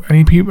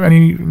any people,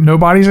 any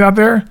nobodies out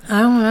there?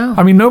 I don't know.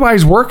 I mean,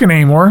 nobody's working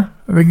anymore.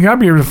 They got to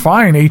be able to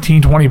find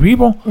 18, 20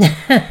 people.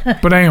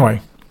 But anyway.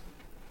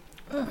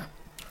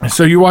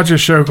 So you watch a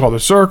show called The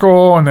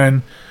Circle, and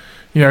then,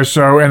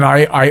 and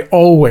I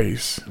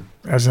always,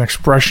 as an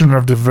expression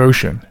of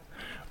devotion,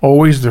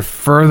 always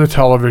defer the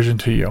television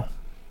to you.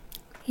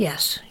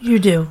 Yes, you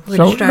do,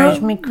 which drives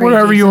me crazy.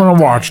 Whatever you want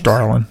to watch,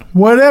 darling.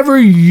 Whatever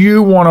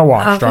you want to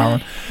watch,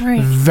 darling.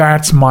 Right.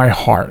 That's my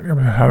heart.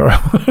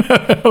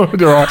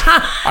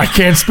 I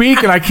can't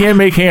speak and I can't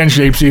make hand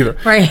shapes either.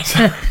 Right.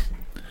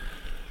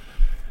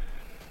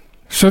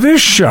 So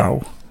this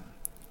show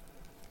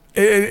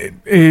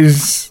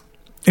it's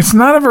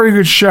not a very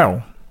good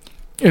show.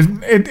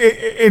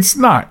 It's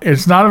not.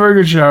 It's not a very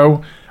good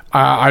show.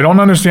 I don't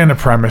understand the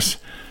premise.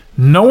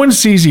 No one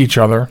sees each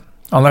other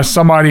unless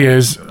somebody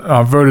is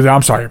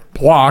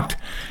blocked.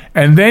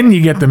 And then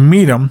you get to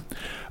meet them.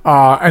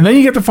 And then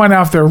you get to find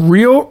out if they're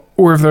real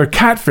or if they're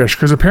catfish.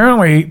 Because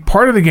apparently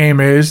part of the game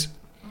is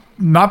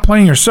not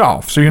playing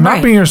yourself. So you're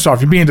not being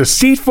yourself. You're being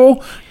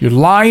deceitful. You're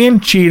lying,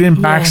 cheating,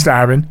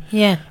 backstabbing.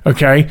 Yeah.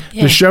 Okay?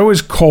 Yeah. The show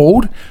is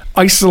cold,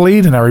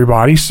 isolating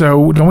everybody.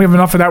 So don't we have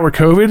enough of that with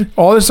COVID?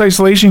 All this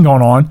isolation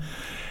going on.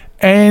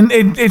 And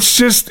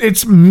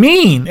it's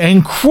mean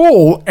and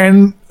cruel.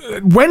 And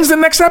when's the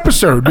next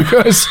episode?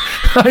 Because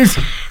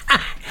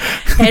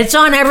it's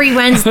on every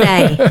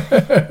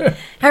Wednesday.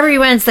 Every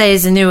Wednesday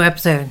is a new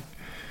episode.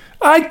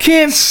 I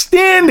can't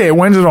stand it.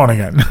 When's it on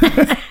again?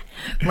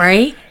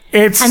 Right?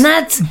 And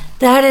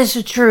that is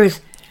the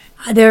truth.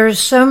 There are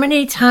so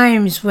many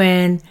times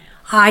when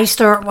I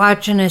start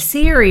watching a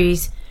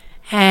series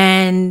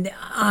and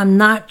I'm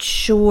not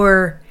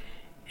sure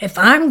if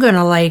I'm going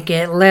to like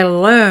it, let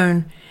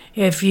alone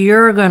if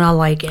you're going to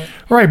like it.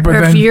 Right, but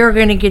or then, if you're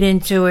going to get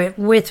into it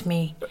with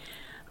me.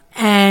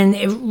 And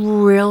it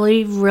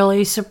really,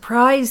 really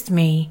surprised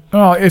me.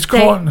 Oh, it's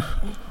called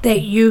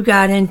that you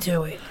got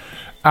into it.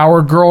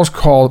 Our girls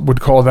would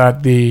call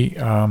that the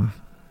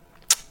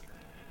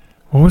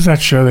what was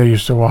that show they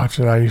used to watch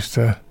that I used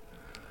to,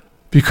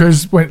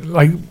 because when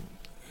like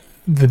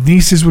the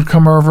nieces would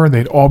come over,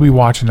 they'd all be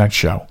watching that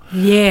show.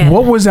 Yeah.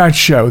 What was that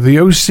show? The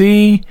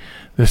OC,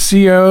 the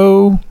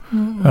CO,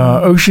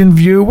 Ocean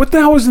View. What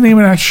the hell was the name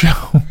of that show?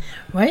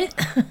 What?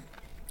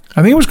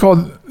 I think it was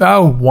called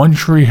One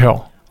Tree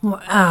Hill.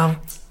 Oh.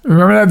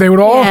 Remember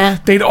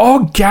that? They'd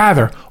all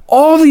gather.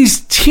 All these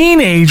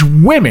teenage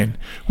women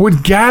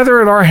would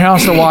gather at our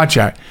house to watch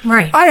that.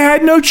 Right. I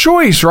had no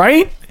choice,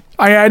 right?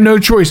 I had no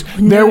choice.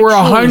 There were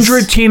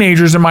 100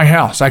 teenagers in my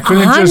house. I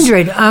couldn't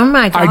 100? Oh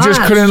my gosh. I just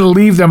couldn't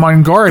leave them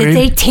unguarded. Did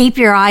they tape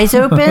your eyes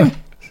open?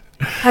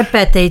 I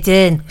bet they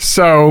did.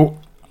 So,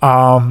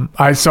 I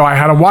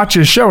had to watch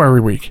this show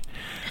every week,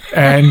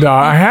 and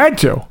I had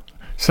to.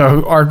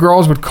 So our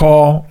girls would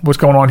call what's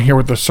going on here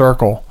with the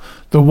circle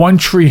the One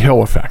Tree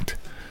Hill effect.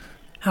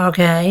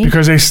 Okay.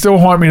 Because they still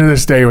haunt me to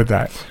this day with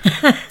that.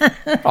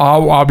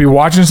 I'll be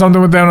watching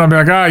something with them and I'll be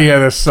like, oh, yeah,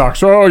 this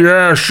sucks. Oh,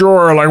 yeah,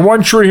 sure. Like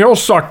One Tree Hill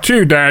sucked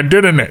too, Dad,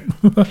 didn't it?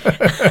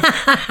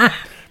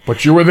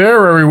 But you were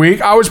there every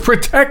week. I was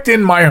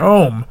protecting my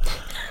home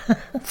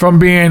from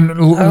being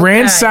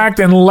ransacked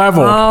and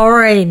leveled.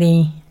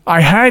 Alrighty. I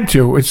had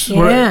to. It's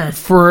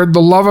for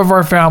the love of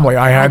our family.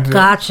 I had to.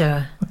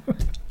 Gotcha.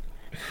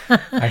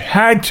 I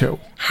had to.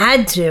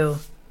 Had to.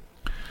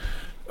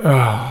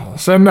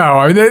 So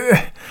no,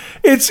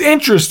 it's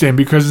interesting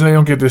because they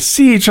don't get to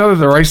see each other.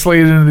 They're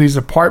isolated in these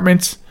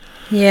apartments.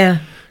 Yeah.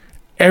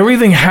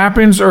 Everything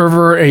happens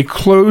over a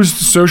closed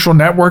social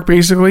network,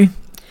 basically,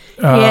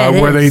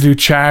 where they do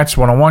chats,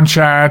 one-on-one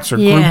chats, or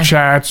group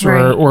chats,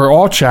 or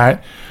all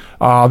chat.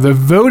 The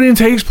voting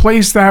takes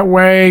place that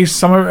way.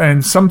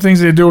 Some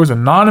things they do is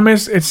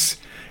anonymous. It's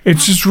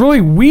just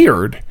really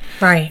weird.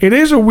 Right. It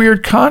is a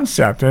weird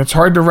concept, and it's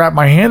hard to wrap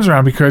my hands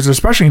around because,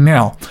 especially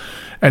now.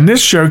 And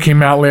this show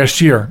came out last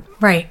year.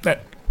 Right.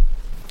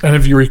 And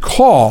if you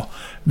recall,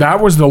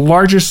 that was the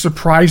largest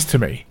surprise to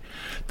me.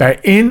 That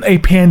in a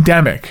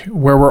pandemic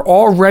where we're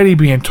already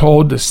being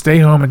told to stay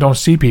home and don't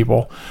see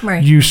people,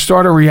 you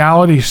start a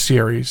reality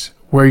series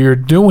where you're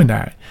doing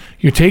that.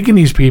 You're taking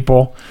these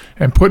people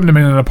and putting them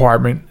in an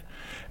apartment.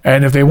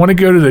 And if they want to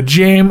go to the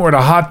gym or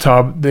the hot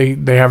tub, they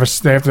have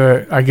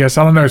to, I guess,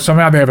 I don't know,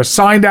 somehow they have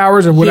assigned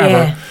hours or whatever.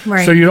 Yeah,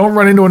 right. So you don't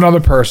run into another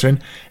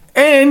person.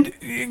 And,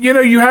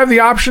 you have the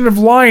option of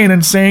lying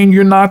and saying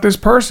you're not this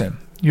person.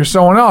 You're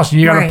someone else.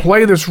 You got to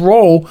play this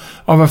role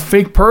of a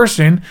fake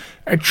person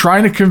and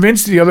trying to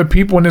convince the other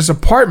people in this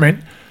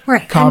apartment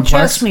complex. And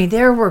trust me,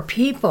 there were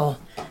people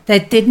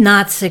that did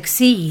not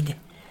succeed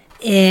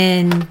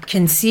in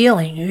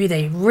concealing who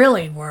they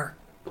really were.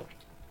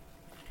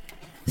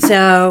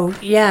 So,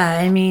 yeah,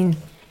 I mean,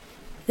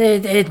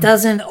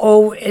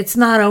 it's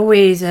not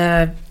always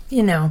a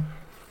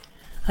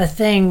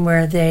thing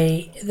where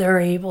they're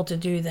able to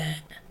do that.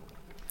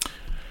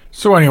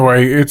 So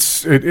anyway,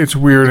 it's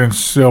weird and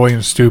silly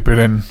and stupid,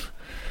 and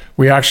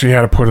we actually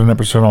had to put an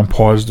episode on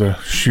pause to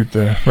shoot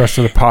the rest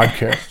of the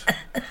podcast.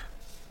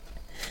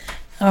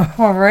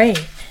 All right.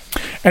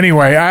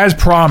 Anyway, as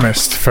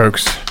promised,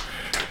 folks,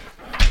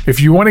 if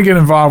you want to get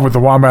involved with the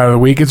Wombat of the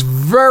Week, it's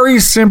very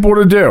simple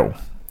to do.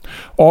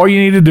 All you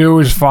need to do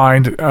is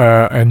find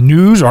a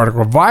news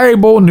article, a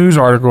viable news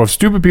article of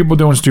stupid people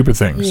doing stupid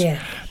things. Yeah.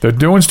 They're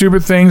doing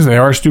stupid things, they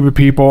are stupid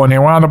people, and they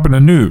wound up in the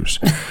news.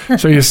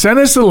 So you send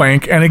us the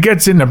link, and it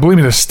gets in there. Believe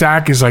me, the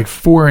stack is like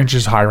 4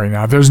 inches high right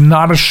now. There's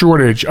not a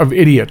shortage of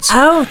idiots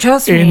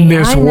trust me. in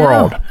this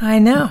world. I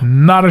know.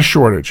 Not a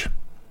shortage.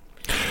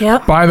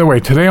 Yep. By the way,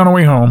 today on the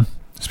way home,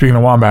 speaking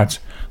of wombats,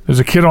 there's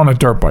a kid on a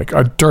dirt bike,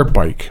 not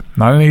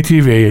an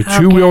ATV, a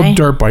two-wheeled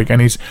dirt bike, and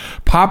he's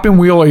popping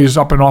wheelies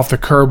up and off the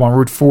curb on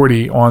Route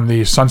 40 on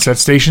the Sunset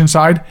Station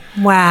side.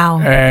 Wow.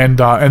 And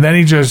then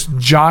he just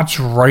jots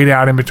right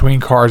out in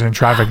between cars and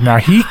traffic. Now,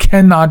 he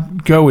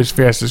cannot go as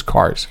fast as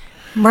cars.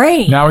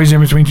 Right. Now he's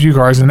in between two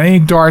cars, and then he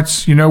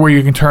darts, you know where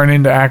you can turn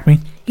into Acme?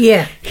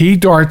 Yeah. He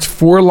darts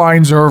 4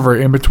 lines over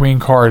in between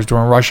cars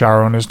during rush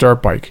hour on his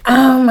dirt bike.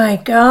 Oh, my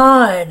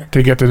God.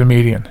 To get to the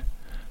median.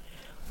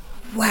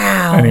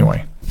 Wow.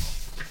 Anyway.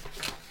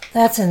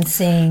 That's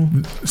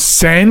insane.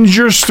 Send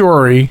your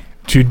story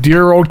to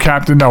dear old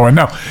Captain Noah.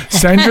 No,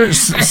 send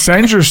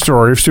your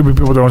story of stupid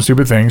people doing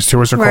stupid things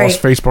to us across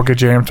Facebook at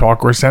JM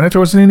Talk, or send it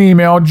to us in an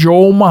email,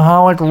 Joel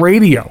Michalec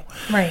Radio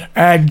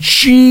at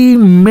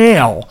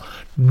gmail.com.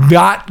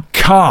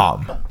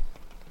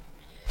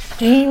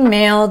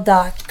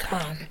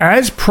 Gmail.com.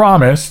 As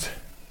promised,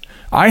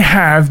 I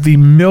have the $1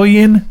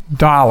 million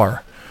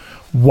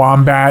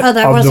wombat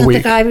of the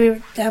week.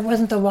 That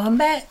wasn't the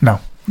wombat? No.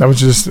 That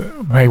was just,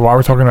 hey, while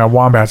we're talking about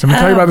wombats, I'm going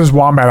to tell you about this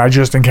wombat I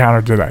just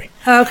encountered today.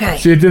 Okay.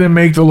 See, it didn't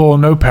make the little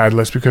notepad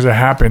list because it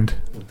happened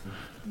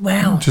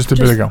just a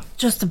bit ago.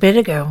 Just a bit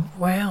ago.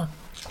 Wow.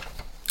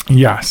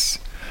 Yes.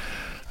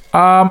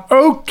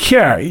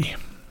 Okay.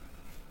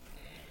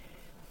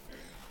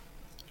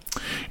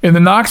 In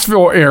the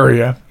Knoxville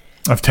area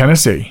of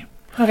Tennessee,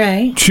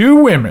 2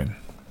 women,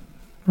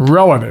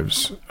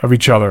 relatives of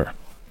each other,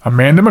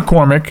 Amanda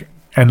McCormick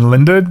and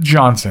Linda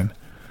Johnson,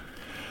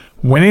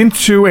 went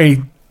into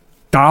a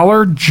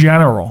Dollar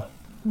General.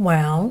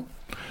 Wow.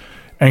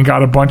 And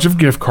got a bunch of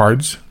gift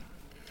cards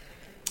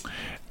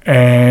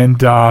and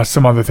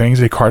some other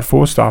things, a cart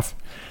full of stuff.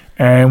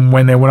 And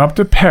when they went up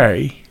to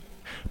pay,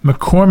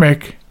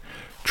 McCormick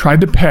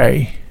tried to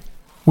pay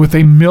with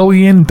 $1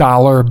 million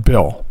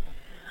bill.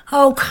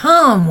 Oh,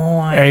 come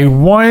on. A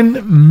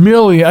 $1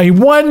 million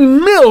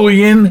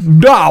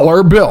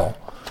bill.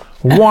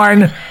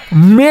 $1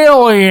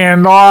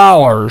 million.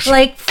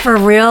 Like, for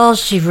real?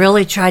 She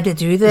really tried to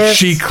do this?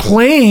 She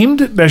claimed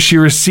that she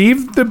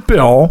received the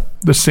bill,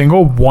 the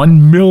single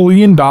 $1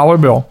 million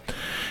bill,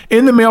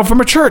 in the mail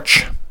from a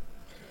church.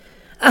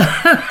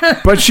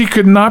 But she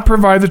could not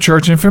provide the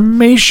church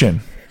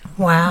information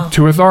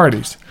to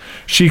authorities.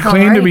 She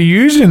claimed to be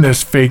using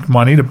this fake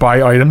money to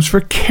buy items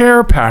for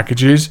care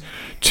packages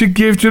to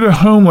give to the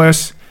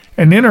homeless,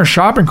 and in her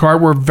shopping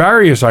cart were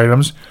various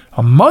items,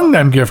 among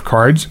them gift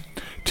cards,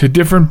 to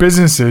different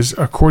businesses,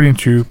 according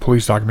to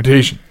police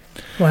documentation.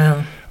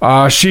 Wow.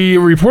 She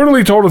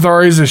reportedly told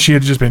authorities that she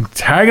had just been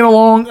tagging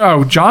along.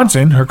 Oh,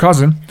 Johnson, her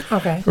cousin,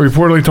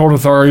 reportedly told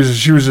authorities that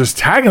she was just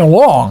tagging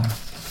along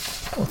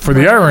for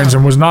the errands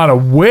and was not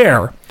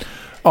aware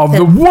of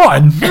the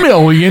 $1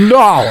 million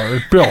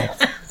bill.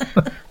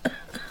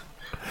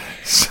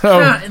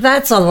 So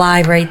that's a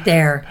lie right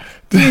there.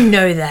 You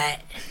know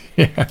that.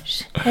 Yeah.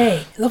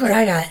 Hey, look what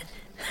I got.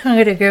 I'm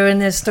going to go in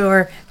this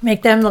store,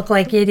 make them look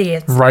like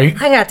idiots. Right.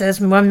 I got this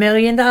 $1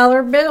 million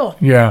bill.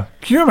 Yeah.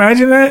 Can you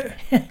imagine that?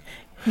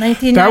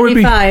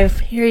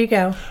 1995. Here you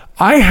go.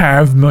 I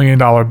have $1 million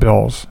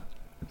bills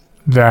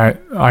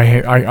that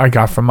I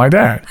got from my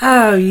dad.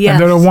 Oh, yes.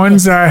 And they're the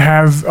ones that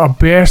have a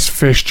bass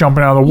fish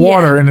jumping out of the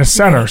water in the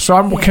center. So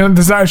you want to go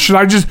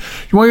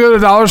to the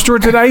dollar store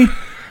today?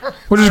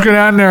 We'll just go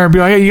down there and be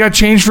like, hey, you got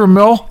change for $1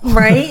 million?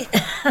 Right.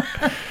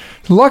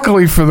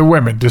 Luckily for the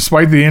women,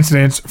 despite the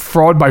incident's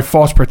fraud by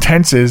false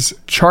pretenses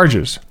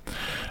charges,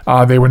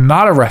 they were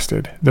not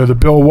arrested, though the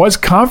bill was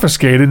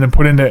confiscated and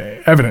put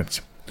into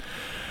evidence.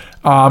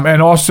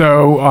 And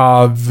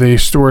also, the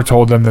store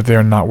told them that they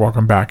are not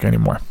welcome back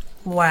anymore.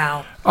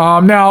 Wow.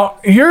 Now,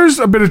 here's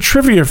a bit of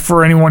trivia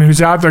for anyone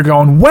who's out there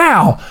going,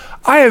 wow,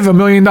 I have $1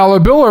 million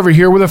bill over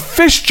here with a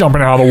fish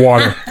jumping out of the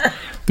water.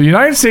 The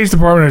United States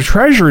Department of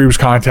Treasury was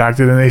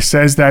contacted, and they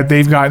says that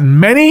they've gotten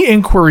many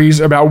inquiries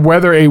about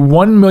whether a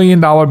 $1 million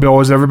bill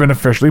has ever been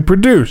officially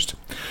produced.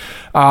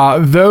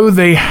 Though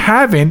they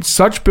haven't,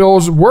 such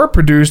bills were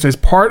produced as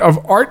part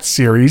of art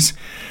series,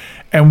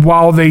 and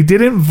while they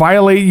didn't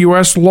violate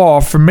U.S.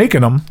 law for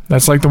making them,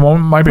 that's like the one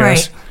with my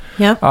bass,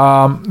 Yep.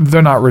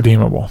 they're not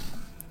redeemable.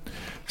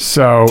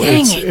 So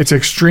it's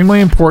extremely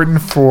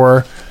important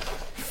for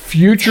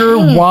future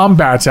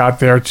wombats out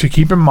there to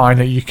keep in mind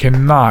that you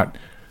cannot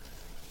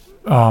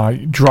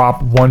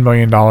drop $1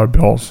 million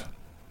bills.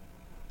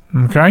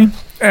 Okay?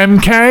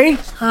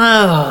 MK?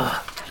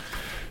 Oh.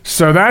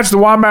 So that's the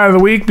Wombat of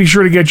the Week. Be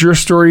sure to get your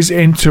stories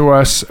into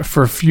us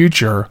for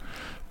future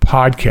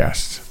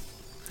podcasts.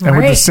 And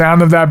with the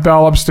sound of that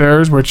bell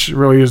upstairs, which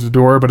really is the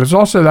door, but it's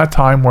also that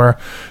time where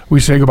we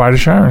say goodbye to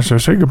Sharon. So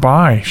say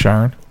goodbye,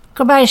 Sharon.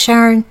 Goodbye,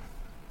 Sharon.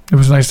 It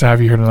was nice to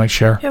have you here tonight,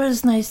 Cher. It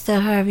was nice to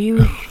have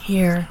you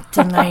here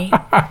tonight.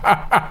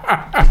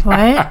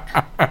 What?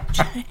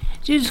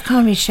 Did you just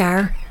call me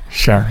Cher?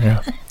 Cher,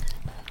 yeah.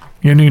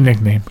 Your new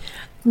nickname.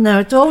 No,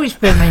 it's always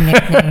been my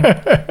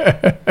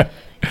nickname.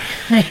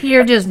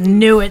 You just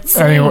knew it.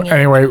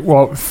 Anyway,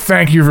 well,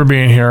 thank you for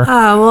being here.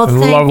 Oh, well,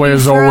 thank lovely you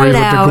as for always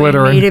with the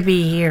glitter. me to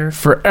be here.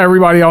 For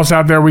everybody else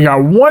out there, we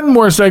got one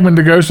more segment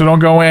to go, so don't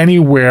go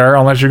anywhere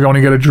unless you're going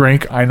to get a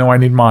drink. I know I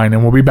need mine,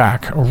 and we'll be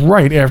back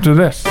right after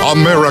this.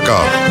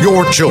 America,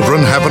 your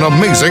children have an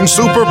amazing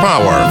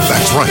superpower.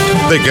 That's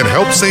right. They can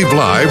help save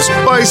lives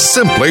by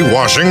simply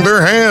washing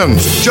their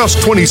hands.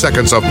 Just 20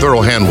 seconds of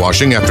thorough hand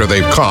washing after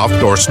they've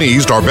coughed or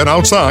sneezed or been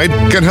outside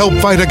can help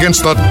fight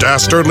against the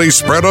dastardly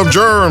spread of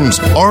germs.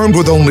 Armed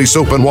with only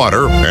soap and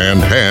water and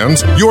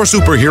hands, your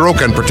superhero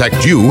can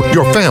protect you,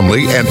 your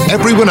family, and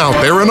everyone out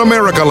there in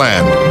America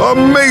land.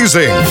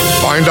 Amazing!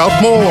 Find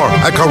out more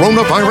at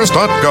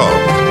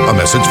coronavirus.gov. A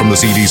message from the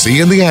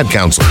CDC and the Ad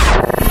Council.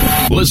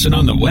 Listen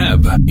on the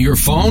web, your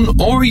phone,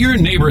 or your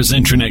neighbor's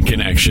internet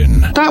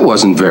connection. That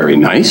wasn't very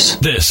nice.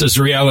 This is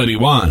Reality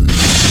One.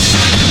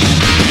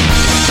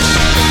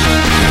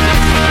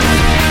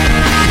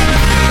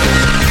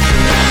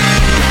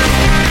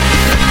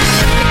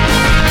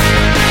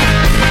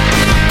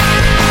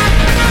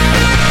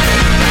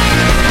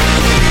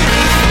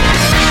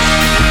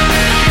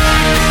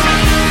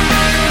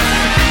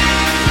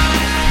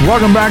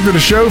 Welcome back to the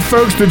show,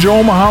 folks. The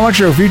Joel Michalec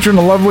Show featuring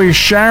the lovely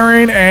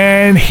Sharon.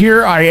 And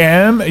here I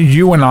am,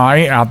 you and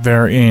I, out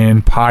there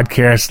in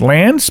podcast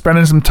land,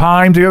 spending some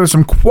time together,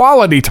 some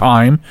quality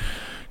time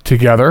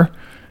together.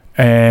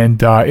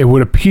 And it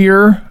would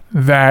appear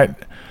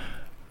that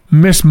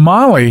Miss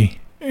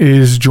Molly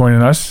is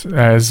joining us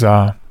as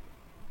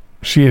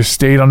she has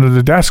stayed under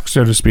the desk,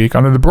 so to speak,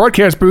 under the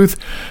broadcast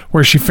booth,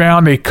 where she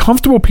found a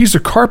comfortable piece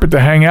of carpet to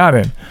hang out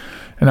in.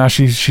 And now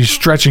she's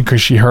stretching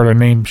because she heard her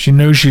name. She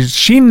knows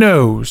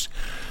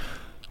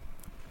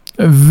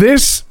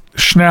this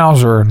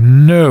schnauzer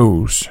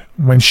knows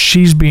when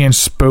she's being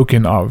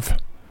spoken of.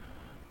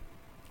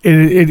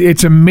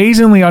 It's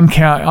amazingly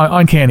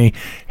uncanny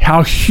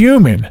how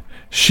human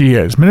she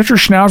is. Miniature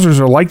schnauzers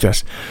are like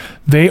this.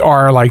 They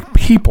are like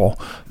people.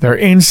 Their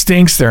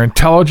instincts, their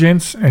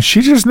intelligence, and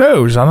she just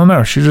knows. I don't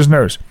know. She just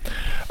knows.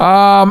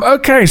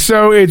 Okay,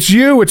 so it's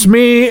you, it's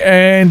me,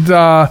 and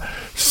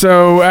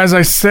so as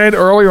I said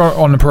earlier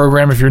on the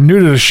program, if you're new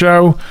to the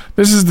show,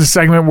 this is the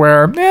segment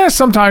where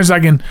sometimes I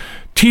can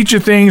teach you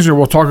things, or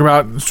we'll talk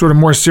about sort of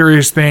more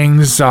serious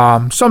things.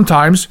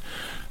 Sometimes,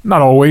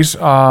 not always,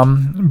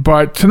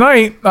 but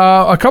tonight,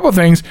 a couple of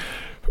things.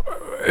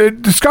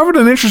 It discovered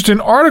an interesting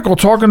article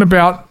talking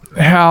about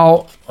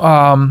how,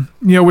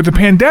 with the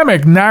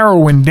pandemic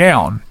narrowing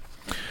down,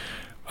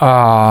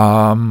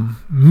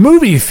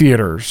 movie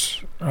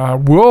theaters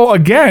will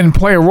again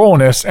play a role in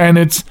this, and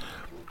it's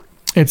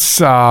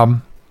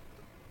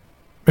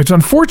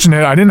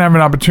unfortunate. I didn't have an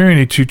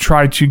opportunity to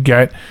try to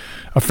get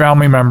a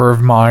family member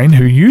of mine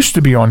who used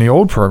to be on the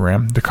old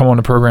program to come on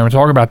the program and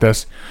talk about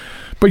this.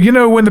 But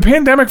when the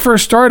pandemic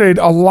first started,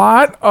 a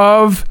lot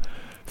of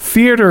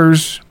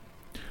theaters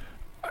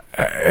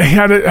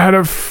had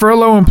to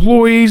furlough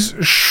employees,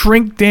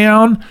 shrink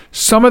down.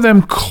 Some of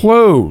them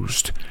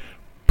closed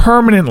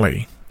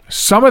permanently.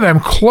 Some of them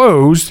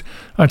closed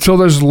until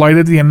there's light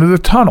at the end of the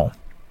tunnel.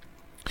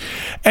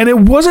 And it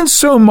wasn't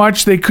so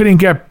much they couldn't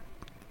get...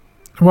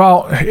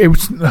 Well, it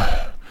was...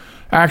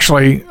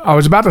 Actually, I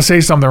was about to say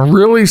something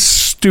really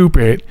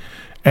stupid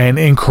and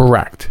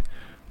incorrect.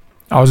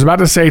 I was about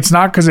to say it's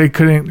not because they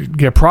couldn't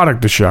get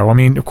product to show. I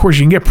mean, of course,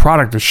 you can get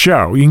product to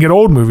show. You can get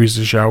old movies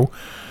to show.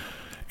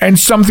 And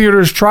some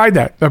theaters tried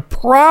that. The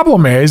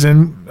problem is,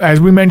 and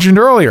as we mentioned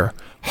earlier,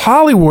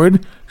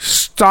 Hollywood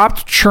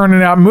stopped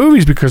churning out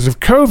movies because of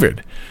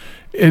COVID.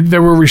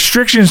 There were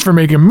restrictions for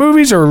making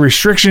movies. There were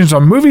restrictions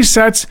on movie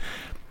sets.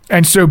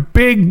 And so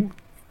big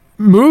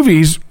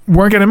movies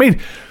weren't getting made.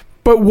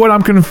 But what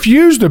I'm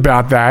confused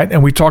about that,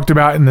 and we talked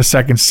about in the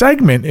second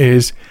segment,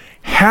 is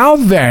how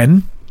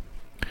then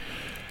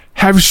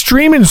have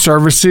streaming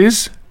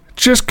services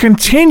just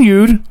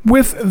continued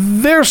with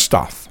their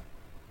stuff?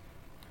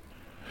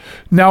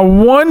 Now,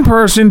 one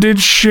person did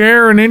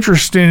share an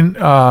interesting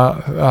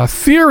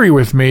theory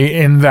with me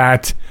in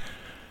that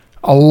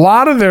a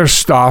lot of their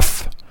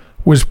stuff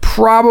was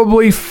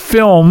probably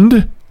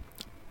filmed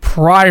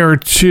prior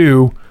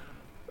to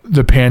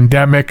the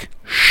pandemic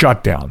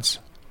shutdowns.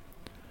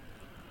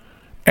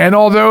 And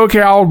although,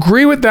 I'll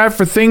agree with that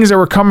for things that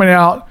were coming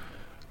out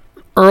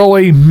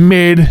early,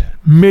 mid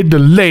to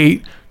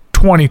late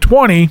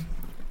 2020,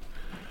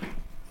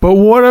 but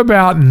what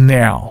about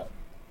now?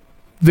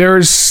 There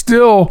is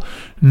still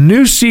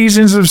new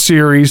seasons of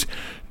series,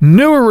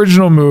 new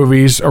original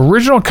movies,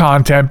 original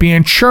content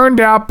being churned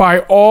out by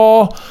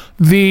all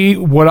the,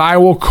 what I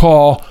will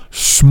call,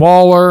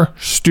 smaller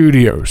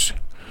studios.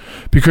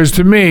 Because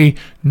to me,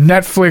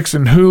 Netflix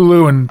and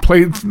Hulu and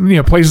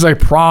places like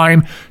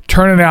Prime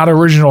turning out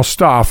original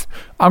stuff,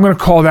 I'm going to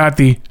call that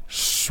the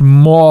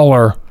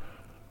smaller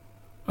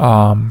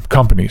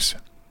companies.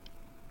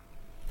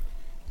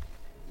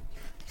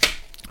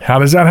 How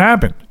does that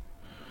happen?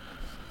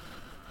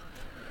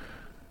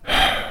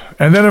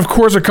 And then, of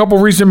course, a couple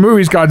recent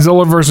movies,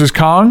 Godzilla vs.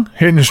 Kong,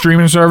 hitting the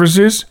streaming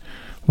services.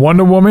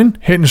 Wonder Woman,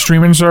 hitting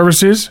streaming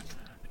services.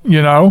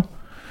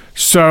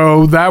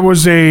 So that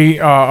was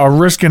a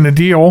risk in the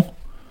deal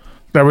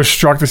that was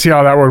struck to see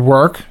how that would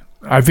work.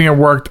 I think it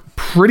worked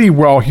pretty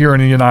well here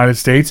in the United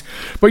States.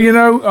 But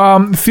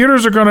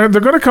theaters they're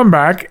gonna come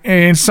back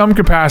in some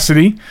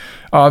capacity.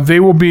 They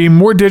will be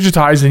more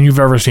digitized than you've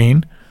ever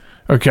seen.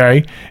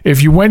 Okay,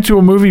 if you went to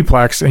a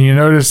movieplex and you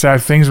noticed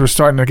that things were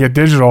starting to get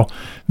digital,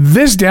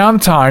 this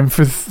downtime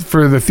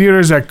for the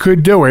theaters that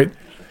could do it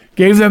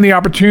gave them the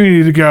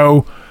opportunity to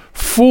go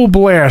full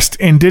blast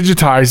in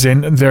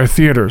digitizing their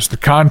theaters. The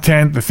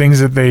content, the things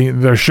that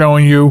they're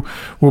showing you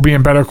will be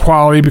in better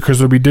quality because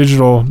there'll be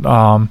digital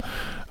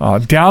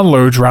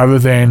downloads rather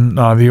than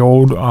the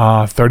old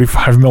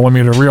 35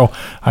 millimeter reel.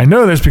 I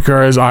know this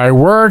because I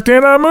worked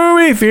in a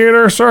movie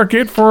theater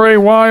circuit for a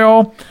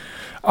while.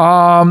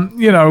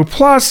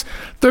 Plus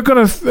they're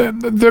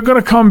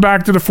gonna come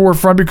back to the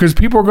forefront because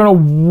people are gonna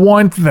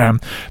want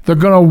them. They're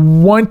gonna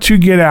want to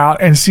get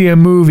out and see a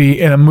movie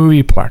in a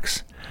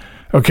movieplex.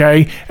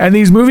 Okay, and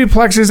these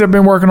movieplexes have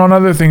been working on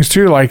other things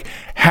too, like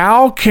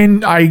how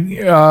can I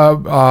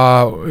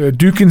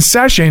do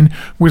concession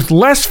with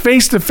less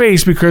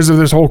face-to-face because of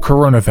this whole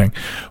Corona thing?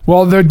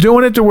 Well, they're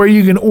doing it to where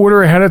you can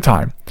order ahead of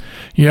time.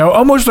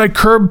 Almost like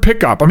curb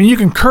pickup. I mean, you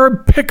can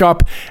curb pick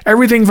up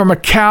everything from a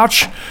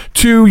couch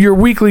to your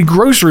weekly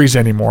groceries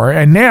anymore.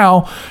 And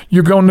now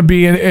you're going to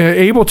be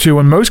able to,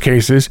 in most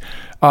cases,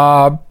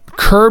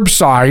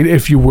 curbside,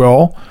 if you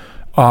will,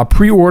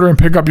 pre-order and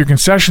pick up your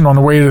concession on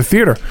the way to the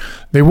theater.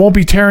 They won't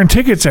be tearing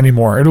tickets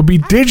anymore. It'll be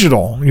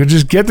digital. You'll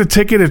just get the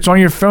ticket. It's on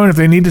your phone if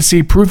they need to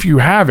see proof you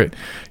have it.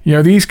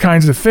 These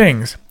kinds of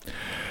things.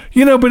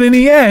 But in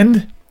the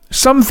end,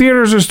 some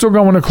theaters are still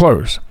going to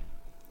close.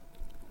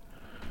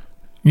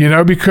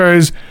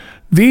 Because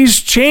these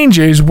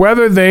changes,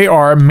 whether they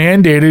are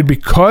mandated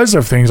because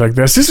of things like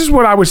this is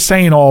what I was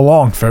saying all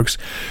along, folks.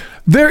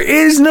 There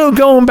is no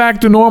going back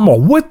to normal.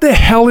 What the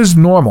hell is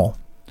normal?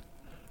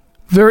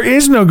 There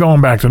is no going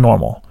back to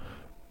normal.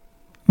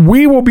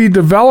 We will be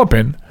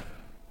developing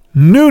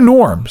new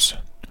norms.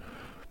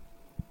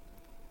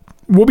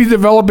 We'll be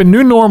developing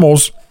new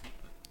normals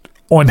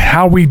on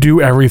how we do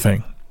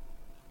everything.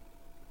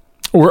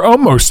 Or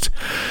almost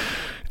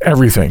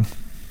everything.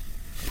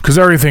 Because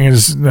everything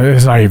is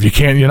naive. You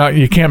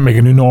can't make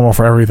a new normal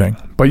for everything.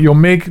 But we'll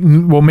make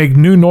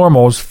new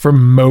normals for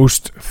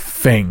most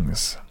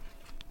things.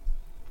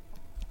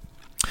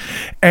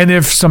 And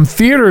if some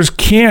theaters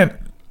can't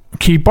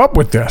keep up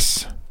with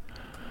this,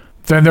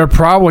 then they're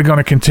probably going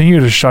to continue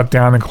to shut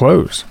down and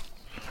close.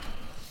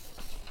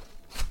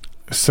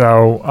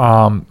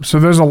 So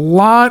there's a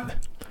lot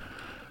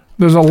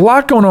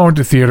going on with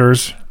the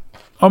theaters.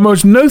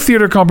 Almost no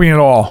theater company at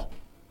all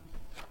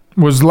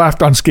was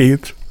left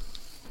unscathed.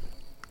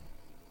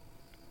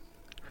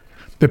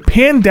 The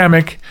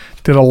pandemic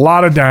did a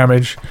lot of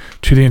damage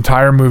to the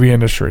entire movie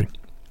industry.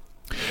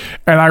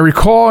 And I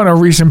recall in a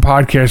recent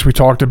podcast we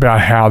talked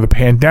about how the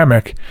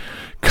pandemic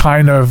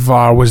kind of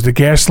was the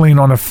gasoline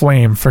on the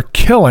flame for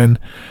killing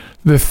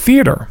the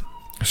theater.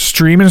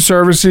 Streaming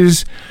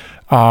services,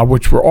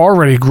 which were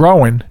already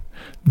growing,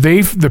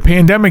 the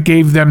pandemic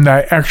gave them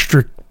that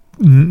extra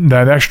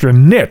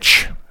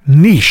niche,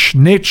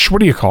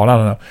 what do you call it? I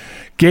don't know.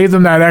 Gave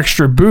them that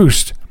extra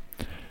boost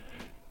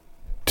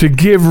to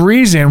give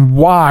reason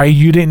why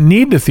you didn't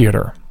need the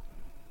theater.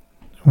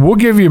 We'll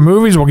give you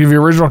movies, we'll give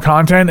you original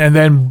content, and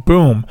then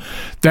boom.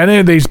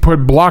 Then they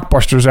put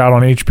blockbusters out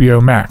on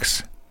HBO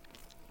Max.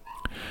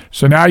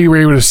 So now you were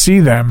able to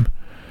see them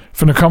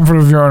from the comfort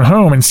of your own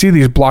home and see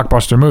these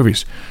blockbuster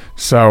movies.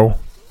 So,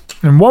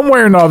 in one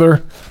way or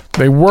another,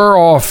 they were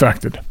all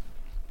affected.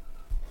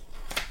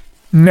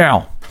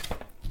 Now,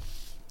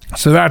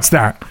 so that's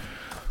that.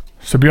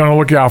 So be on the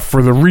lookout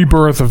for the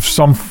rebirth of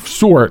some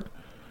sort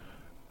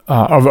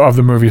of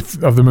the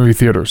movie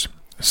theaters.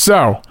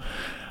 So,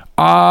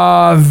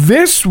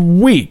 this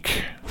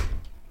week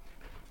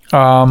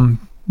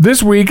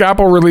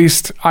Apple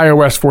released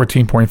iOS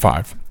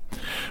 14.5.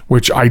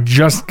 which I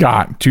just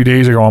got 2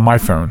 days ago on my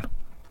phone.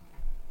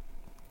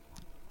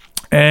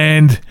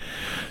 And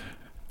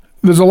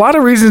there's a lot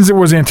of reasons it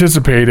was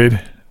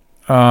anticipated,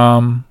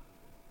 the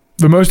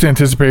most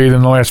anticipated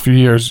in the last few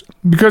years,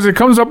 because it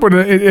comes up with,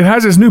 it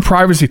has this new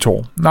privacy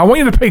tool. Now, I want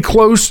you to pay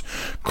close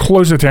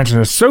attention.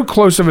 It's so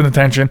close of an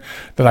attention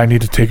that I need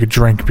to take a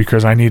drink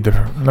because let me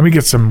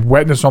get some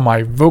wetness on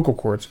my vocal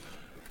cords.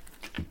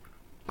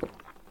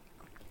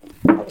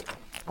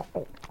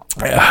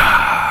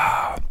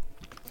 I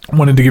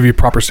wanted to give you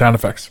proper sound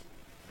effects.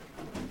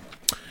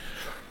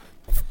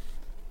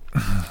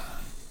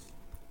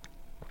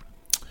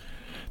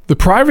 The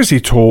privacy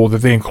tool that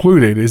they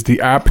included is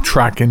the app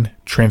tracking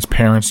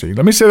transparency.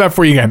 Let me say that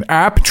for you again.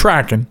 App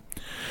tracking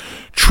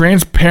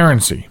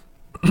transparency.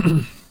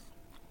 And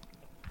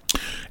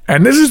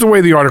this is the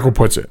way the article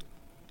puts it.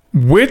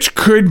 Which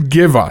could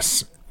give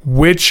us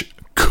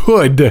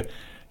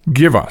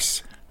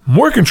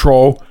more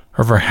control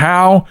over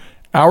how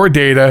our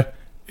data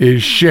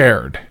is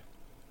shared.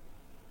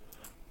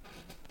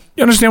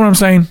 You understand what I'm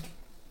saying?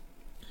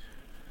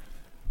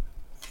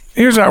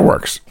 Here's how it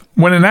works.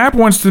 When an app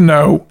wants to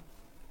know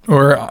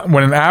or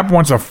when an app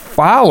wants to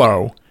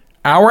follow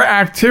our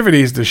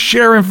activities to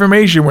share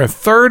information with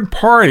third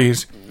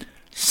parties,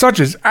 such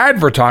as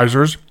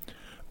advertisers,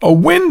 a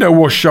window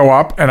will show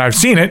up, and I've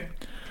seen it,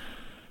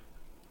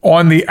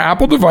 on the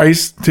Apple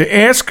device to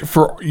ask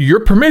for your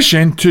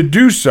permission to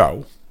do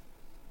so.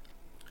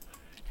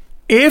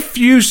 If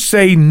you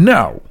say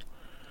no,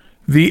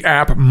 the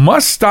app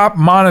must stop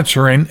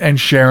monitoring and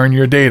sharing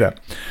your data.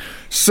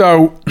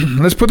 So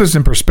let's put this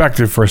in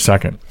perspective for a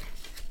second.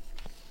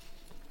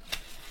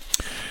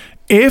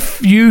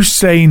 If you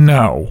say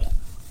no,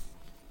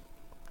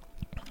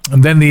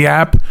 then the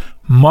app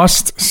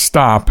must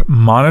stop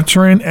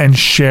monitoring and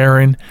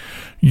sharing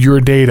your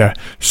data.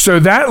 So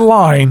that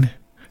line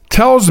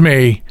tells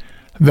me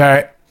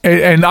that,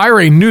 and I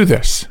already knew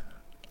this.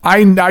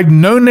 I've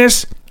known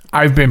this.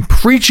 I've been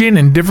preaching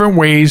in different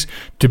ways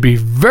to be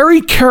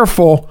very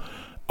careful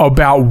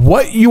about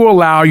what you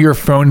allow your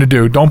phone to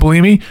do. Don't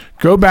believe me?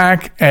 Go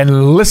back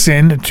and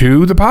listen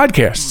to the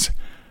podcasts.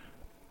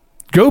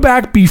 Go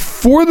back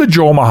before the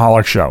Joel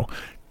Michalec Show.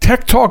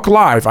 Tech Talk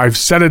Live, I've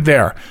said it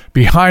there.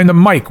 Behind the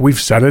Mic,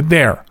 we've said it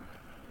there.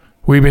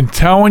 We've been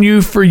telling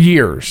you for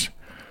years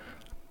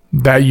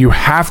that you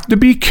have to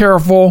be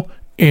careful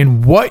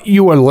in what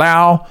you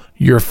allow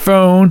your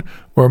phone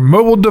or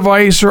mobile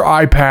device or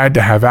iPad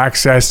to have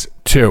access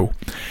to.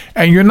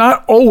 And you're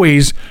not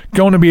always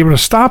going to be able to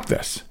stop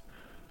this.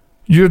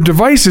 Your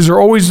devices are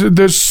always,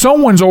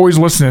 someone's always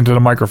listening to the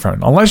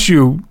microphone. Unless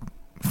you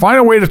find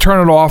a way to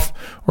turn it off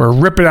or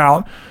rip it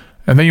out,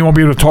 and then you won't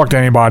be able to talk to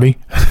anybody.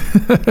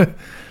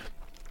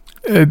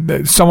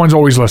 Someone's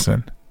always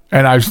listening.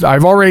 And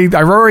I've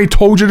already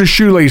told you the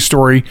shoelace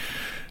story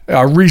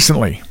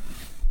recently.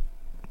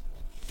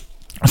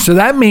 So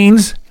that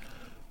means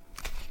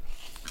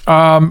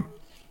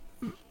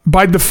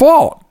by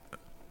default,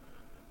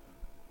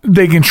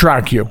 they can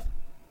track you.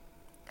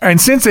 And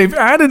since they've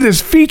added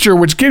this feature,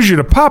 which gives you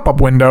the pop-up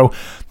window,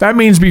 that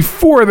means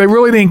before they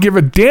really didn't give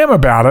a damn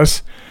about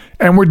us,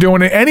 and we're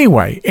doing it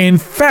anyway. In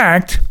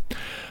fact,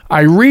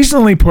 I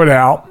recently put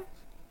out,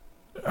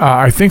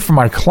 I think for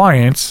my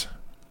clients,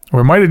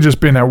 or it might have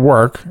just been at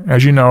work.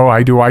 As you know,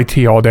 I do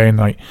IT all day and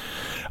night.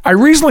 I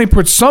recently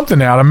put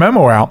something out, a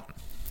memo out,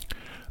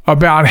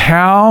 about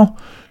how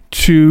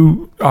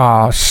to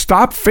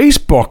stop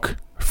Facebook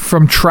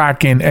from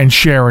tracking and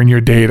sharing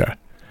your data.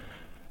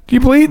 Do you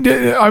believe?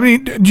 I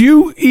mean,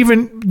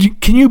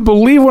 can you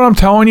believe what I'm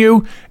telling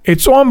you?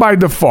 It's on by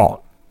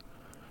default.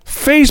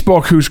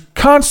 Facebook, who's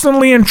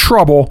constantly in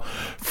trouble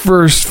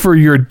for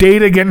your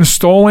data getting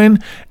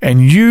stolen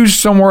and used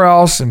somewhere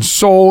else and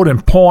sold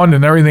and pawned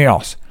and everything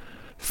else.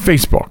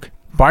 Facebook,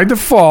 by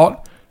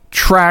default,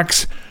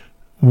 tracks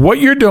what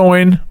you're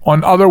doing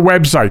on other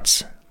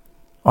websites,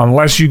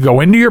 unless you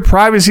go into your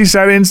privacy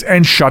settings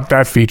and shut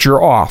that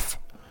feature off.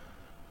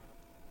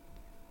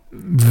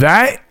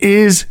 That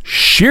is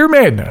sheer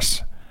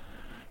madness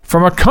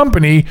from a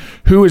company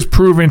who has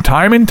proven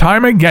time and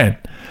time again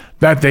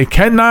that they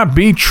cannot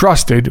be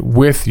trusted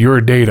with your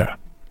data.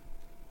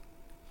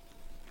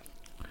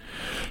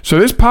 So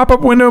this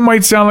pop-up window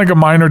might sound like a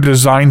minor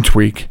design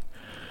tweak,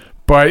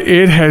 but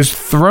it has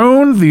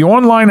thrown the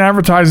online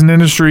advertising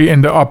industry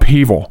into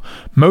upheaval.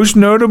 Most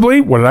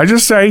notably, what did I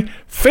just say?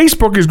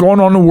 Facebook is going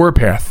on the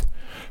warpath.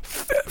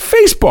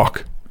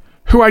 Facebook,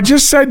 who I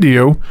just said to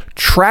you,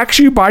 tracks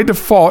you by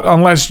default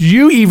unless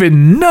you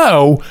even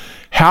know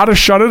how to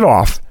shut it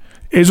off,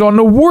 is on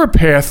the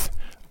warpath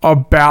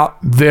about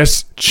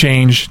this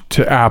change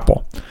to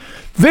Apple.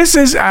 This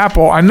is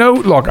Apple. I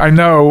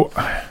know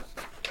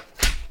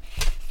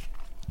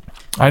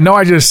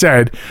I just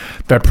said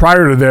that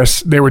prior to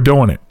this, they were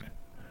doing it.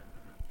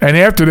 And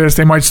after this,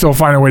 they might still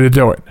find a way to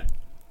do it.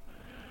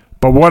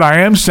 But what I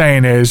am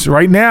saying is,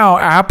 right now,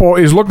 Apple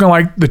is looking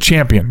like the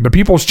champion, the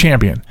people's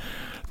champion.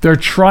 They're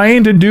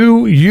trying to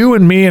do you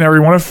and me and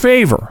everyone a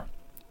favor.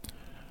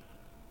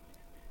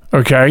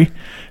 Okay?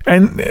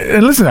 And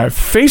listen to that.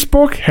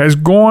 Facebook has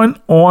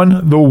gone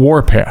on the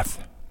warpath.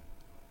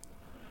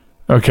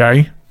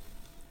 Okay?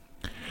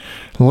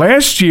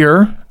 Last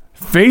year,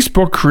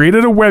 Facebook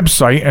created a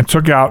website and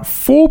took out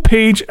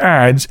full-page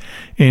ads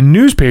in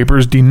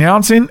newspapers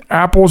denouncing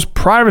Apple's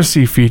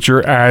privacy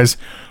feature as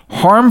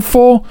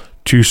harmful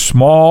to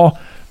small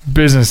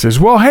businesses.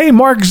 Well, hey,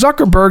 Mark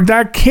Zuckerberg,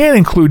 that can't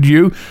include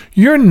you.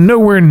 You're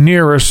nowhere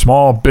near a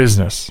small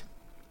business.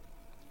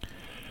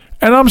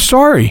 And I'm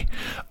sorry.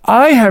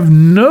 I have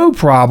no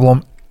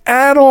problem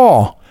at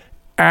all,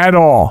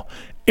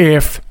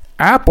 if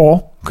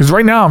Apple, because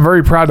right now I'm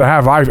very proud to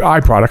have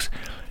iProducts,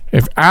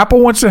 if Apple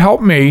wants to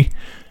help me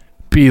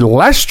be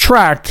less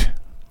tracked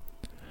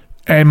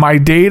and my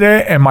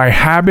data and my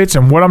habits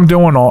and what I'm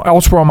doing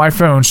elsewhere on my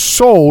phone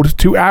sold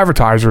to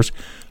advertisers,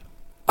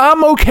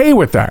 I'm okay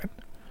with that.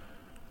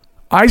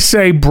 I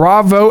say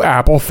bravo,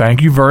 Apple.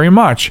 Thank you very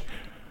much.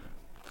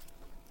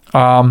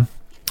 A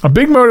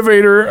big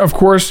motivator, of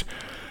course,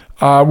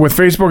 with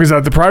Facebook is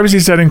that the privacy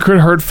setting could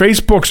hurt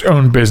Facebook's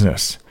own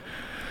business.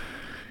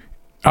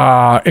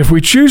 If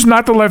we choose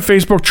not to let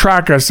Facebook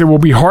track us, it will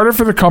be harder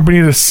for the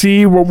company to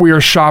see what we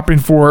are shopping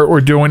for or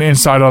doing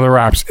inside other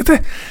apps.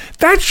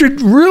 That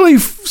should really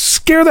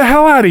scare the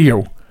hell out of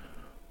you.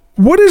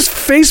 What is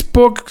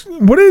Facebook?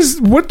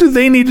 What do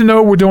they need to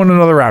know we're doing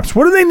in other apps?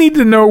 What do they need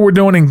to know we're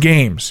doing in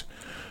games?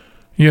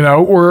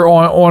 Or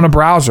on a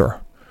browser?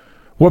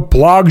 What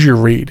blogs you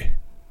read?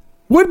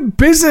 What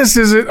business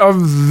is it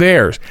of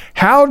theirs?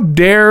 How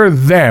dare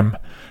them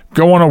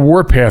go on a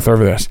warpath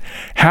over this?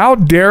 How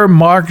dare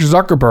Mark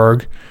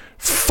Zuckerberg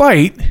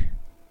fight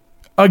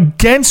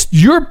against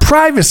your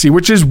privacy,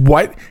 which is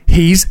what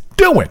he's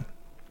doing?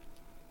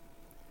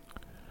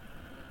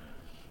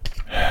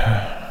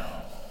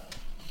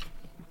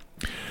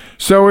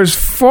 So as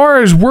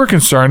far as we're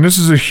concerned, this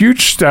is a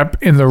huge step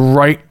in the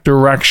right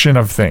direction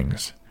of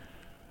things.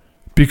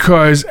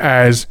 Because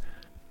as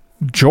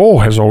Joel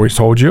has always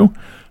told you,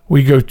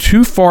 we go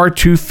too far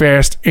too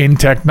fast in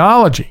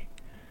technology.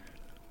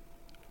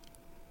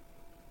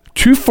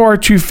 Too far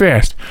too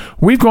fast.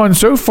 We've gone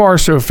so far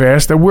so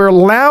fast that we're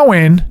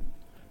allowing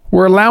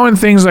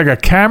things like a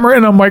camera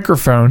and a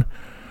microphone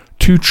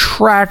to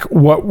track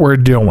what we're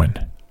doing.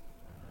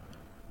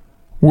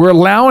 We're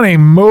allowing a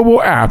mobile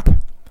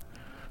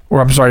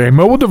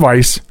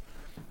device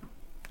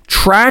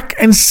track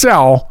and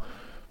sell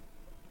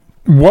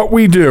what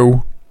we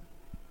do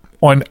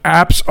on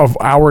apps of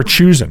our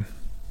choosing.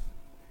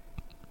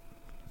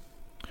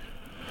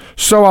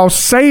 So I'll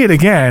say it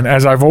again,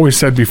 as I've always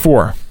said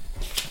before.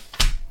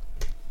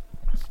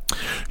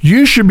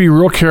 You should be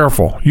real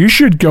careful. You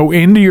should go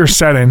into your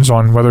settings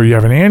on whether you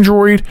have an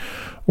Android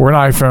or an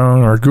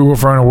iPhone or a Google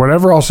phone or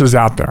whatever else is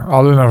out there,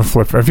 other than a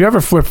flip phone. If you have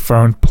a flip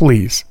phone,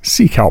 please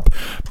seek help.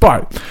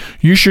 But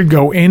you should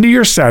go into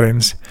your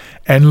settings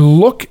and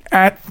look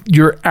at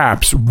your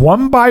apps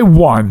one by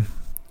one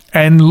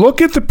and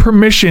look at the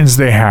permissions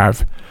they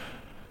have.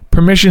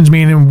 Permissions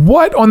meaning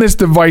what on this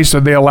device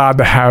are they allowed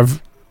to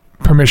have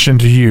permission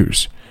to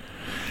use?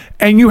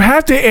 And you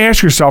have to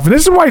ask yourself, and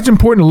this is why it's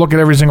important to look at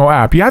every single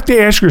app. You have to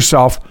ask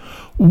yourself,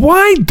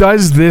 why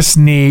does this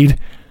need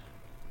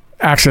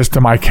access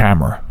to my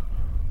camera?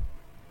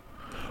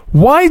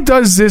 Why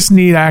does this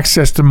need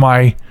access to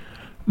my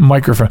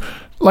microphone?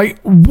 Like,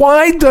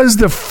 why does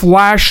the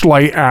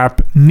flashlight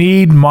app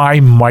need my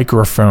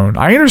microphone?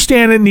 I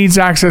understand it needs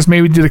access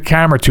maybe to the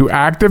camera to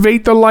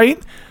activate the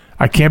light.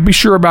 I can't be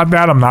sure about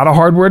that. I'm not a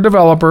hardware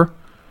developer,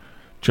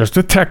 just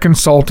a tech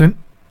consultant.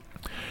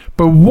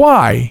 But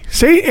why?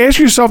 Ask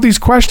yourself these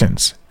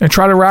questions and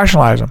try to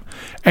rationalize them.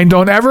 And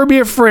don't ever be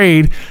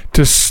afraid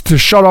to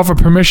shut off a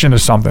permission to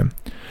something.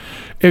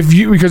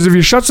 Because if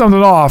you shut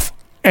something off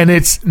and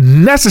it's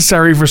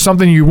necessary for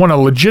something you want to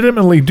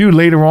legitimately do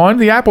later on,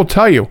 the app will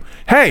tell you,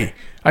 hey,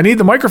 I need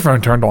the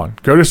microphone turned on.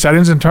 Go to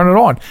settings and turn it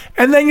on.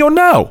 And then you'll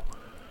know.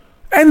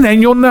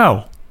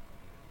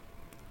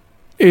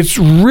 It's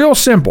real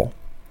simple.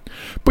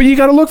 But you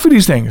got to look for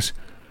these things.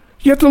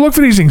 You have to look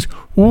for these things.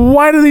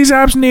 Why do these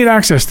apps need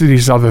access to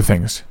these other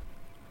things?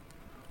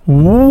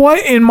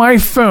 What in my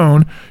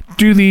phone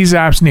do these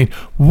apps need?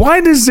 Why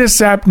does this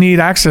app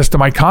need access to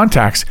my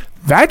contacts?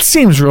 That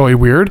seems really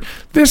weird.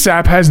 This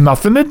app has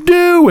nothing to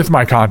do with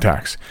my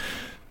contacts.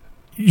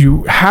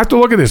 You have to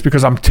look at this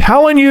because I'm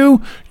telling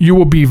you, you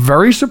will be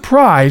very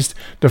surprised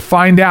to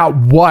find out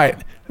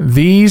what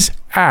these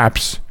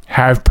apps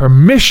have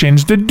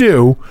permissions to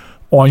do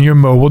on your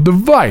mobile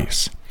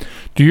device.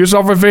 Do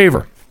yourself a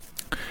favor.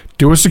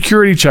 Do a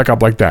security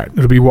checkup like that.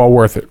 It'll be well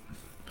worth it.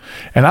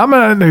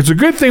 And it's a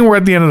good thing we're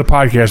at the end of the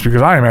podcast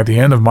because I am at the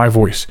end of my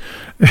voice.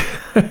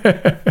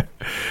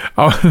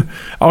 I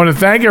want to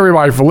thank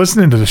everybody for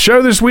listening to the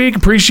show this week.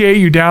 Appreciate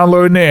you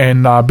downloading it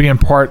and being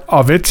part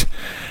of it.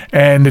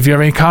 And if you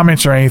have any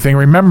comments or anything,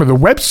 remember the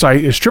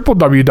website is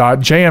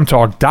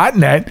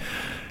www.jmtalk.net.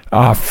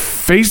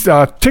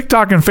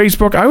 TikTok and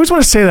Facebook. I always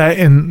want to say that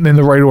in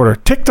the right order.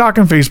 TikTok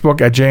and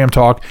Facebook at JM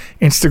Talk,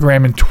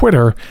 Instagram and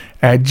Twitter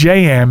at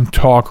JM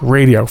Talk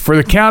Radio. For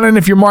the count-in,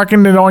 if you're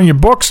marking it on your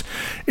books,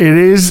 it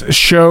is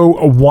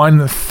show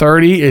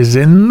 130 is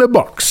in the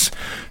books.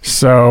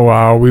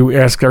 So we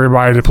ask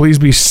everybody to please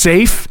be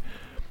safe.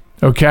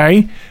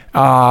 Okay?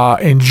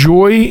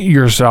 Enjoy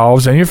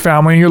yourselves and your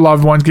family and your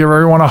loved ones. Give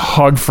everyone a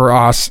hug for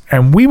us.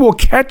 And we will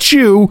catch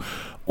you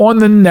on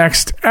the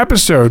next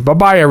episode.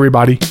 Bye-bye,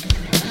 everybody.